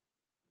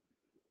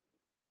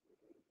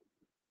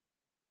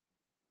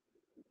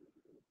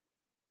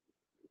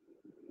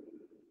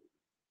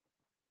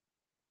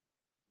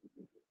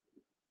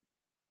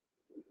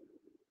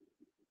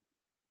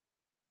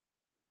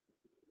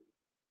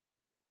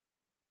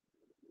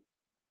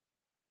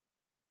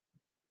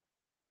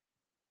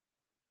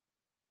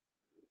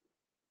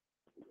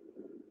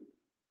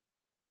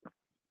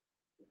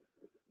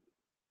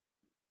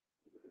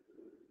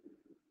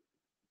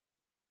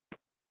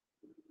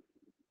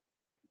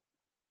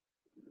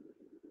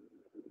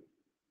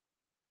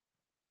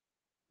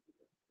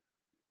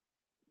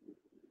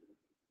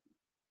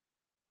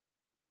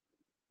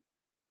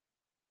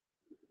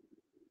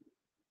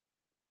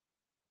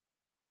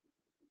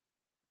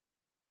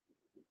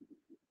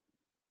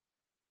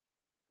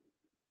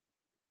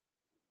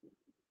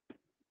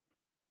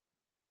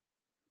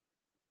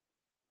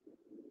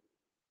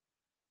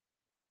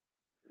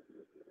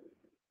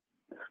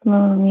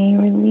 Slowly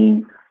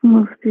release,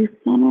 move through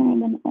center,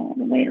 and then all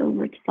the way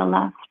over to the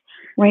left.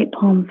 Right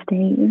palm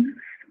stays.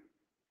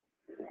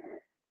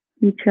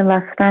 Reach your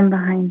left arm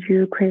behind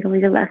you, cradle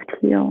your left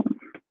heel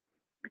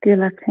with your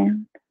left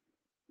hand.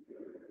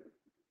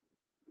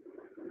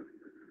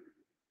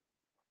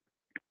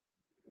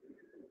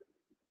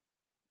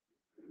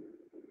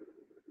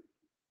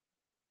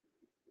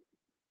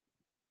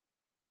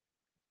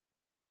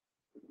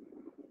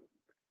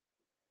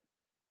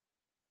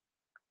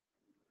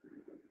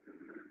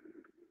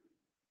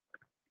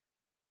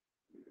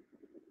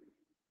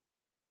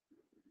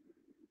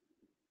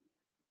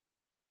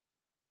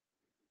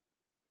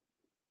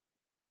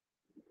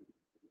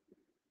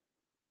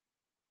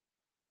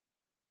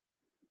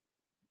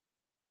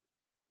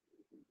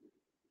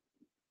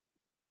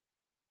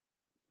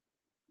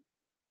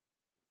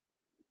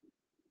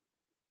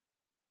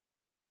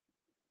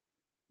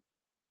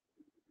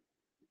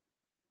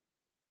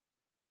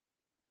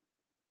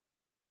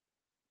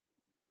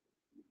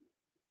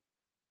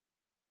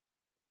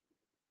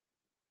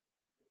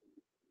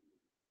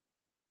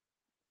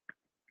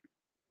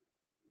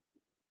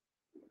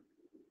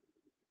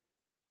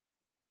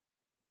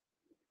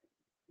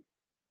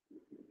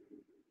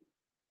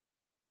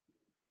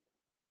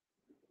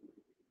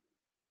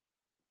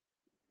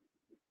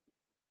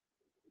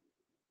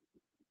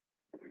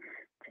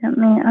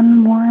 Gently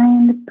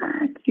unwind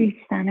back through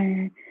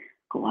center.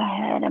 Go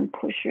ahead and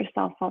push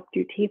yourself up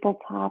through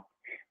tabletop,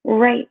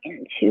 right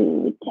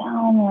into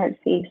downward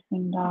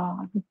facing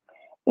dog.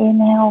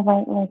 Inhale,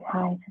 right leg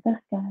high to the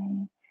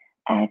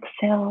sky.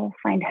 Exhale,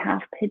 find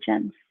half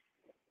pigeon.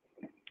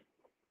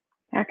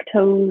 Back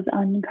toes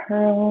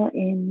uncurl.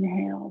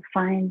 Inhale,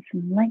 find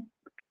some length.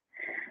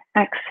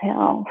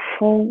 Exhale,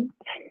 fold.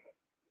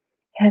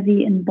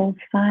 Heavy in both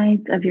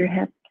sides of your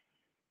hips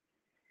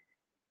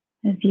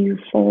as you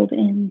fold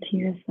into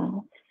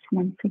yourself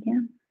once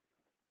again.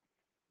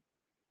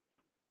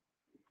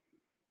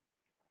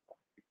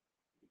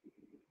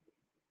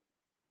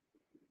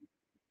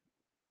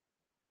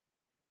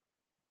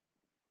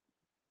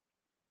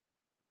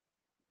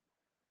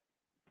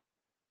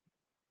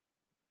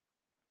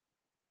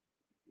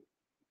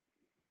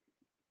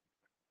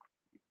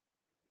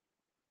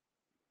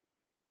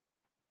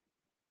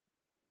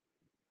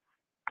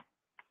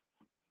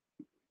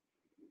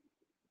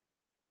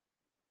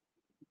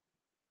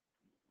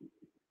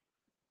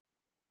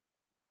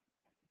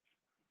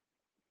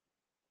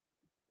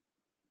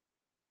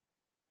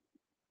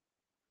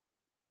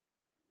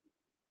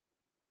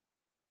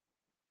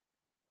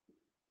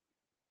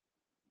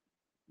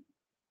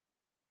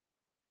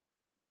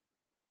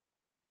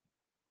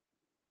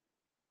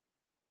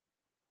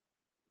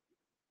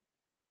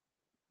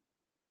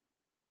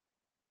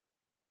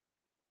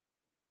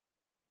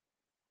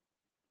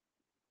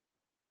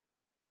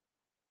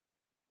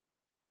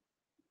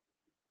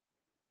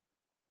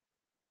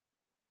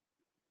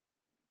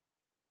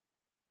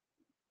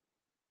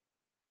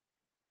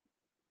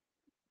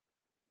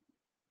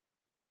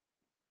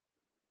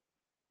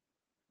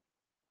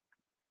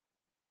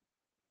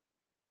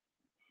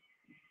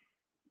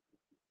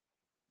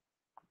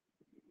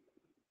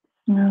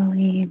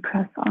 Slowly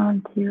press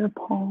onto your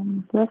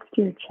palms, lift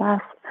your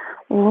chest,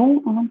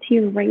 roll onto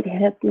your right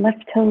hip,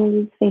 left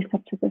toes face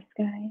up to the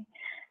sky.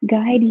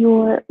 Guide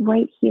your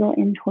right heel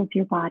in towards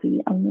your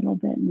body a little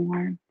bit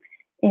more.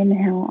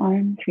 Inhale,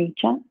 arms reach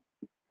up.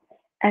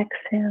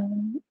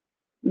 Exhale,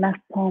 left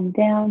palm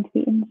down to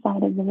the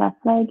inside of the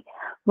left leg.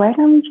 Right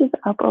arm reaches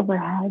up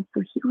overhead.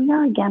 So here we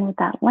are again with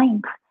that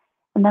length.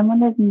 And then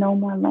when there's no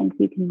more length,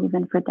 you can move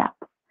in for depth.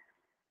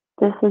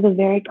 This is a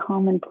very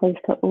common place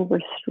to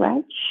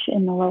overstretch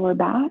in the lower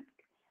back.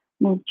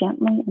 Move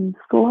gently and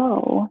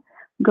slow.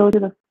 Go to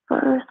the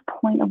first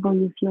point of where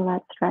you feel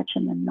that stretch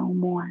and then no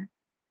more.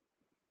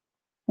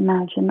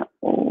 Imagine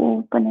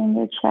opening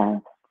your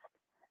chest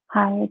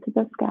higher to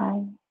the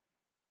sky.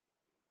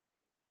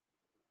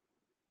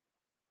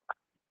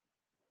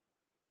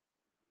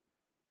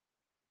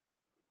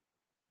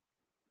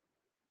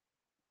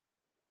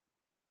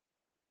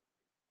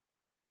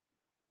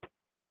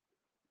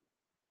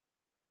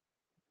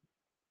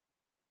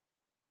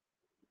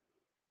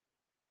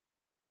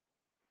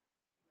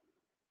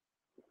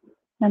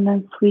 And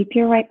then sweep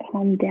your right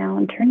palm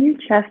down. Turn your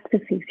chest to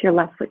face your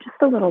left foot just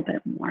a little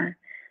bit more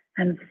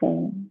and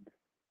fold.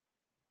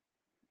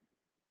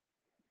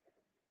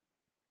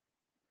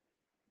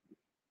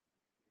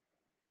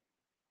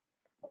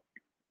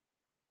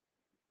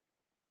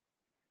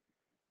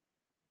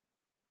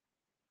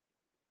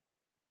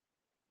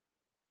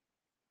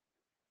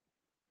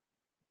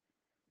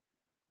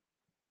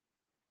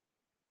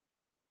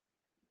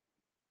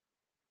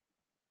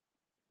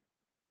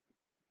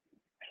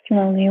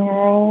 Slowly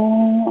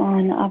roll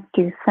on up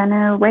through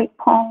center. Right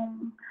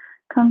palm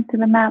comes to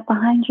the mat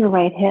behind your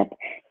right hip.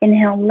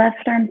 Inhale,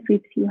 left arm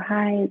sweeps you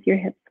high as your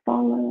hips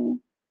follow.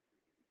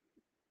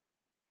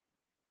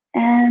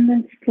 And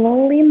then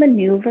slowly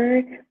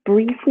maneuver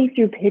briefly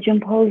through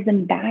pigeon pose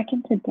and back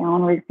into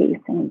downward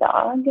facing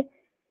dog.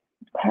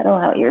 Pedal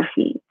out your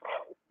feet.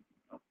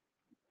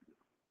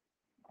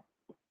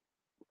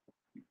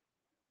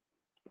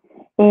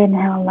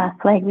 Inhale,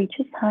 left leg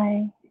reaches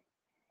high.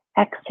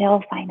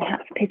 Exhale, find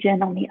half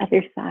pigeon on the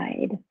other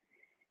side.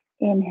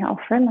 Inhale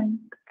for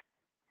length.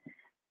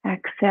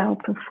 Exhale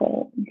to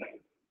fold.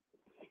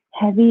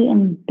 Heavy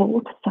in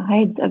both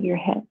sides of your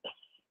hips.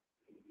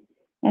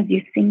 As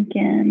you sink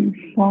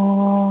in,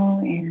 fall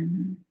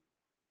in.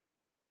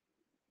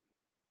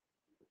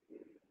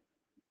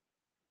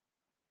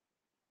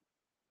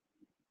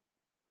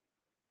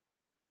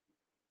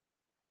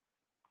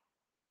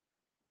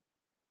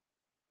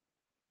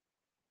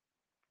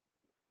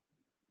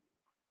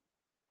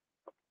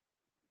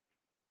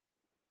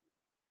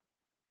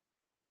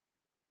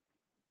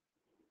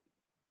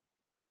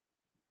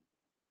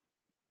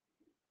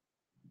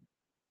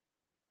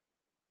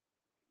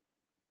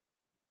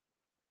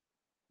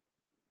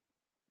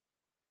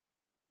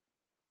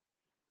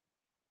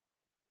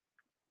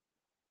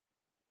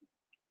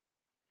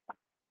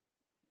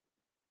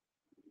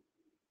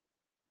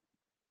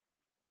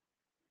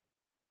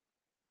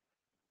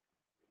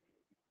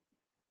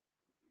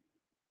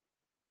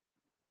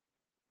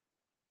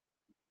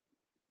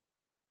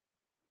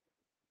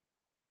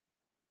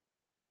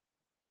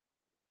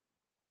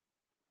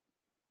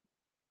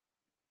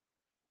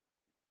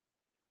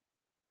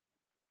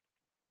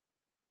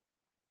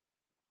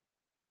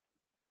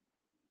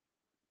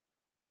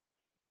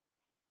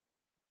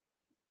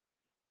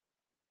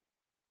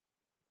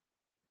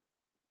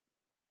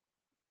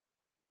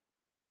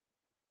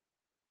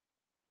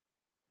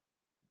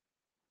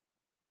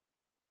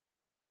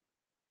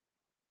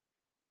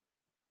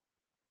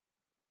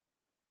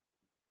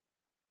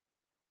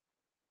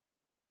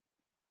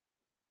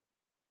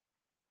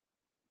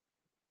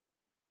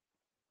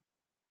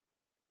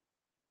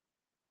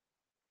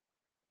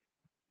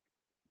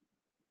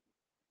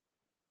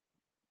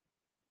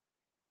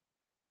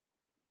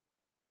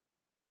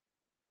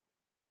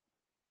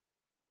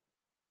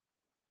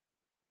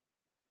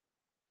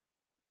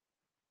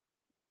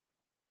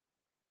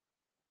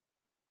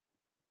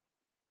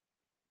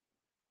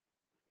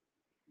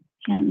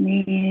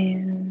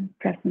 Gently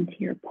press into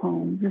your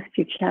palms. Lift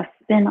your chest,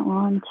 spin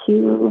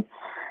onto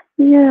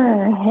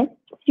your hips,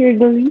 your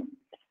glutes.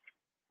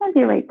 As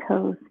your right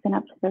toes spin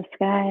up to the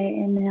sky.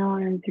 Inhale,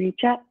 arms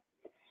reach up.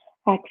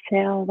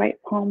 Exhale, right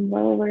palm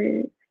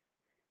lower.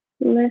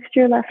 Lift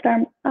your left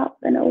arm up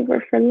and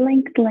over for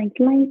length, length,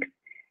 length.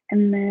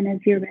 And then as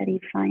you're ready,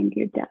 find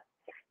your depth.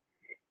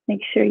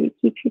 Make sure you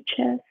keep your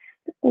chest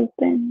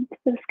open to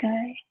the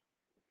sky.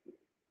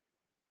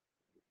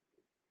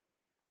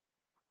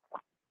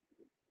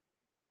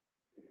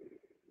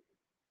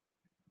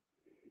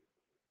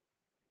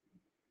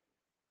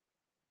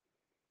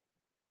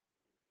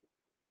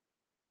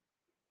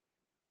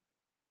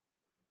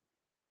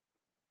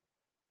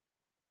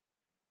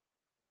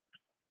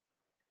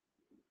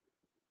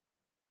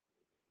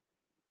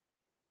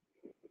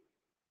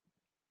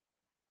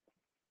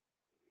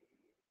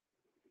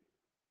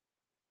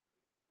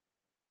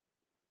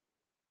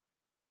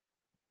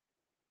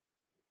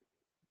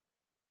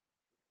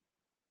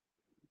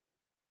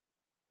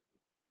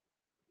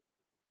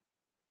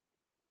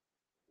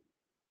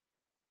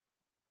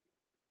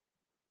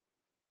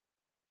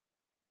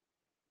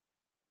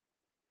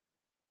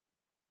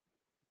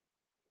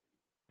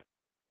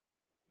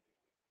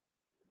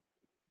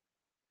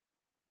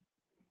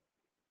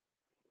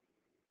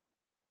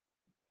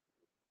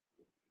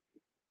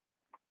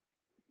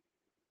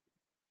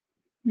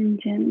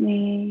 And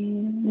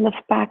gently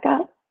lift back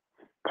up.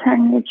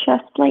 Turn your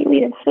chest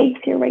slightly to face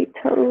your right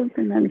toes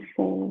and then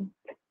fold.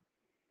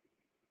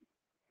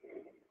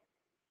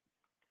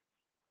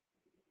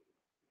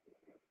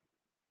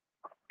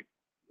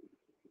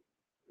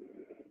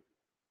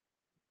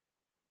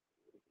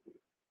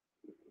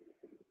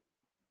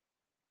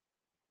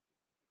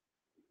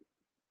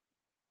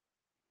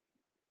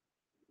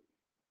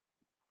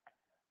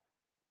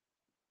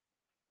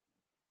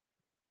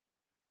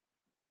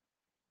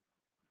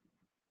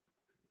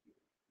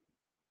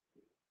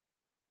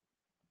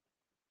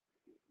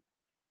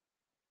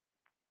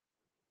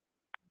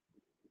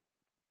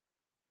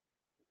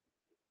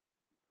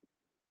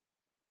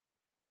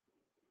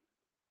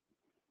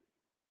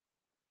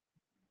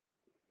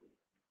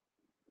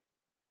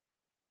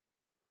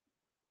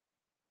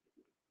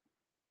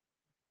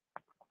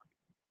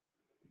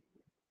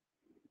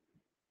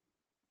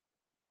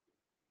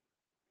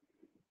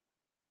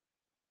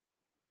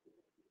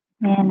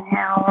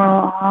 Inhale,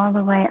 roll all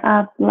the way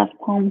up. Left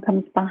palm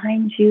comes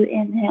behind you.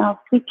 Inhale,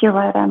 sweep your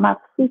right arm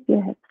up, sweep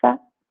your hips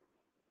up.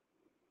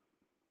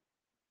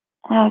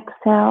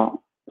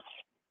 Exhale.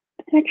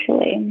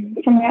 Actually,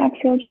 from your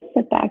exhale, just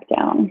sit back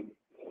down.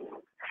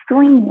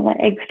 Swing your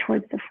legs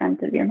towards the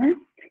front of your mat.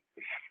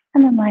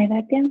 And then lie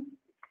back down.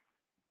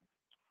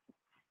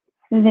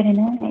 Very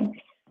nice.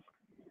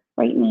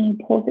 Right knee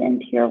pulls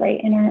into your right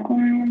inner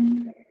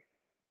arm.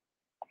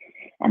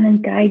 And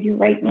then guide your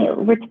right knee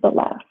over to the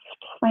left.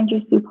 Find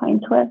your supine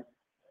twist.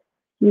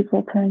 You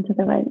will turn to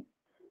the right.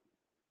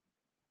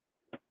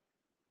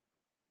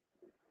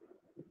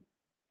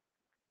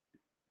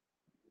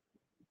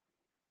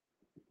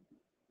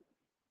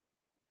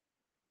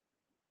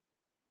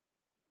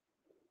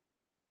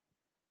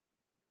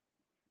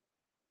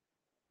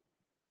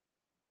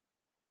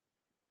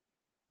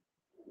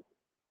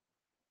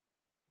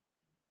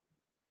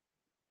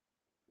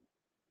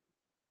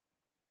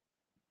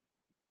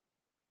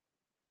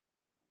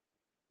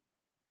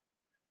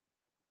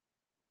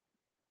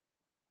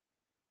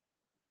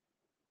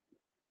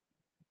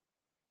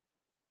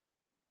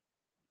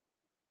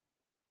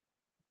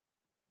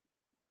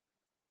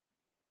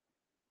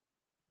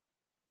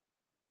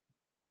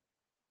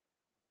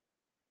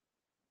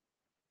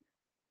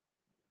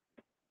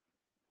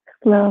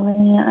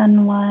 Slowly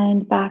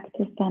unwind back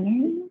to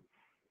center.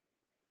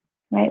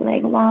 Right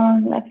leg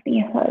long, left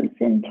knee hugs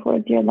in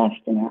towards your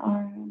left inner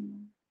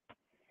arm.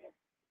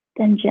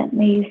 Then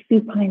gently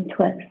supine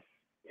twist.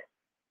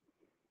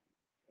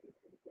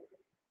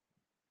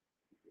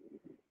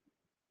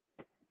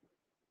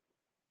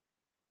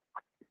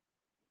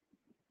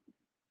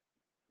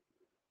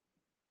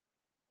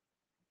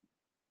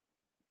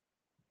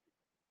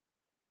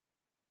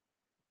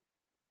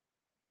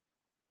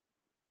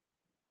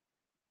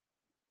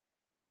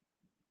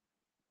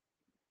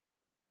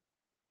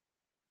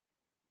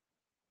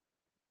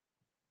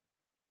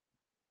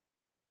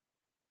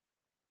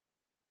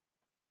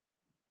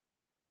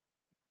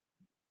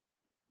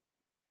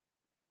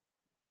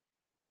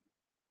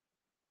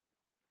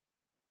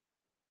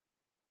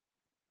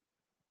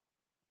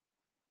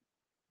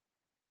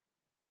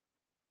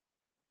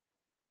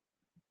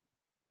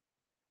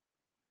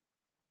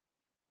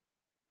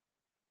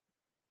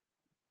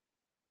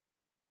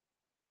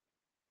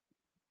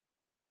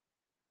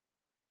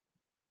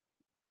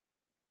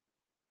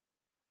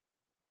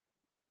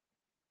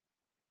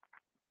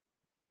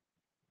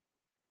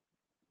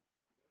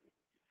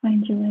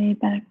 Find your way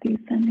back through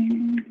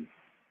center.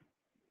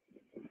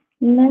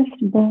 Lift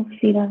both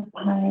feet up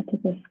high to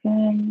the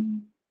sky.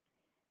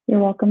 You're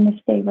welcome to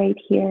stay right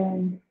here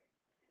and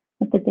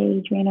let the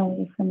day drain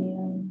away from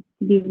you.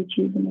 Be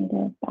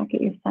rejuvenated back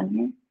at your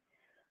center.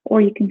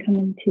 Or you can come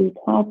into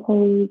plow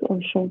pose or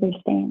shoulder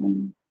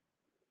stand.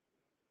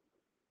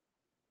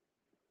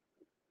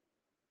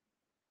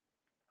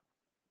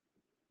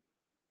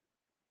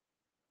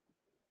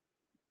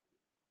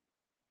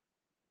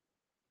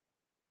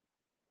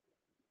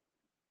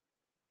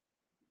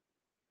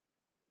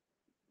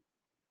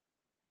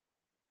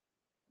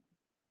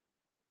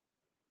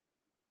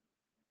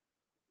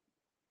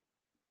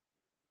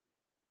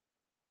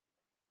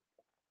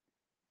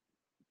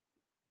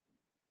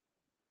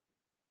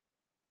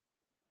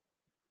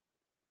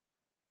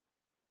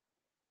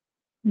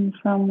 And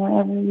from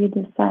wherever you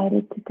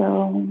decided to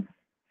go,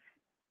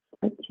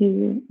 start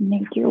to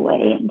make your way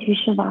into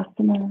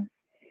Shavasana,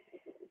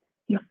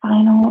 your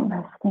final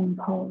resting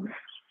pose.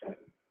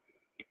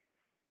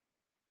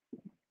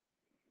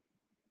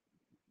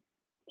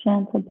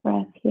 Gentle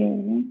breath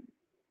here.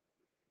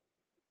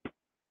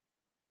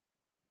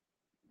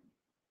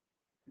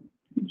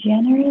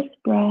 Generous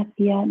breath,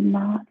 yet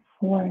not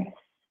forced.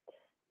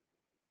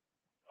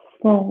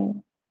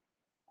 Full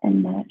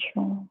and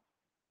natural.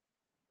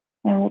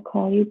 I will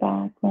call you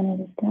back when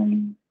it is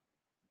done.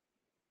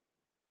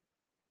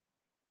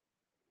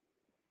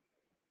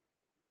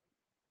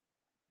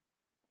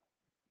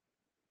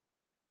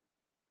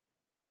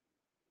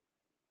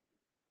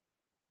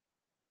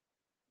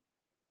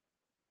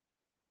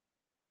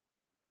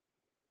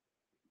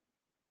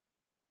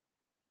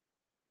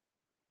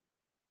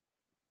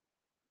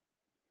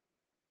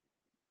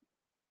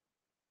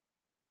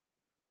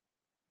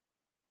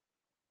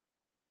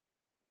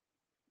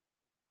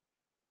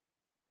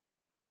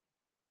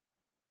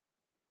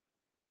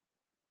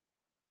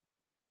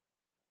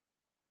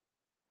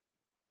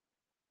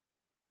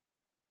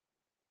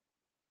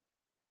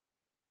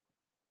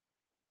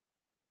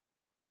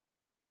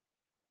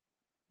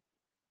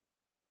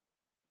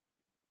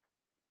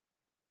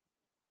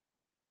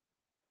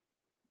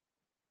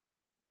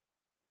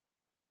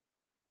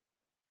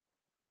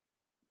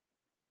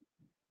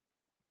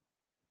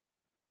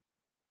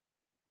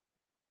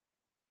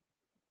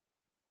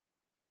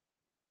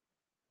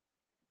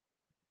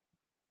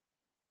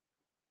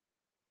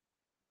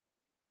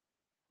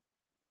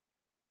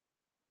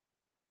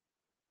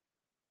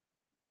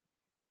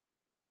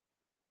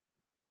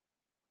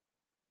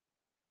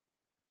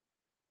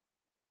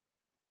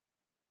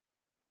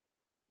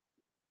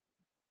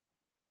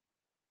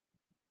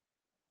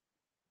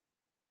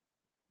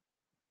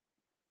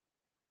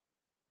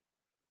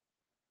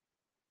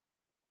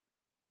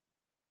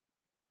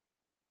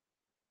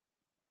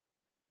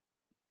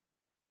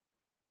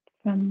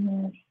 From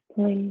this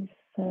place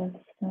of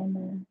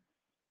stillness,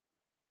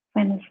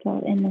 find a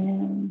slow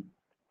inhale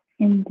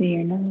into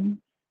your nose.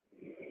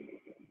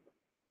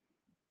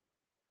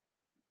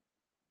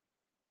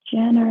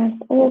 Generous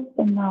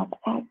open mouth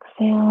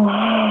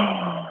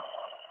exhale.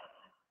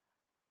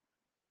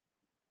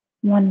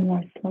 One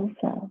more slow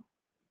fill.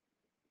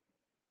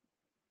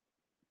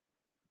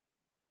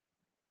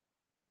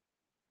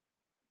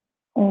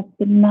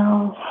 Open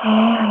mouth.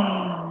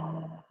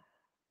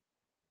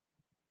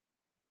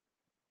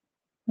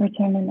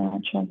 Return to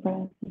natural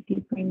breath as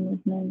you bring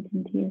movement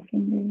into your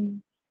fingers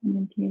and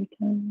into your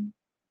toes.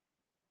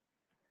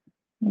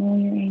 Roll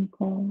your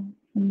ankles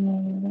and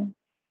roll your wrists.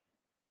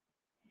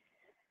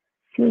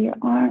 Feel your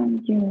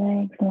arms, your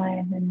legs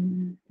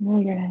liven.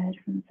 Roll your head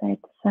from side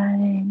to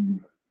side.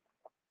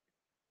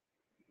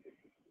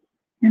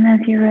 And as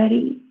you're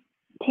ready,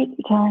 take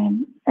your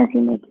time as you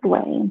make your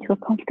way into a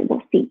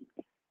comfortable seat.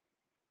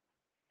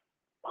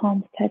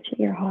 Palms touch at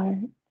your heart,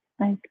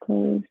 eyes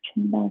closed,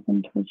 chin back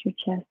in towards your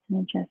chest in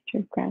a gesture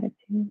of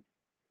gratitude.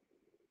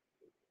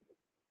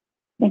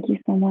 Thank you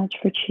so much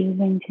for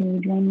choosing to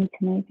join me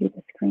tonight through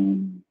the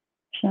screen,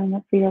 showing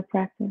up for your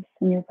practice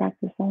and your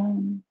practice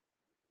alone.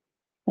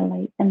 The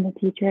light and the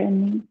teacher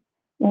in me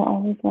will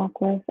always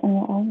walk with and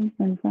will always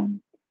learn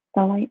from.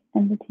 The light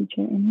and the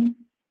teacher in me.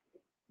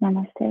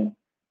 Namaste.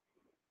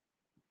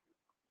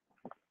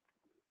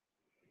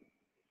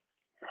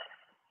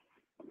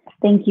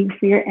 Thank you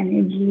for your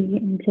energy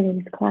in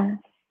today's class.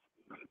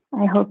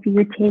 I hope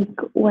you take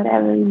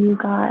whatever you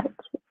got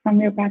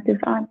from your practice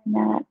on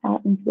your mat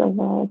out into the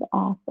world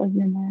off of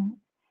your mat.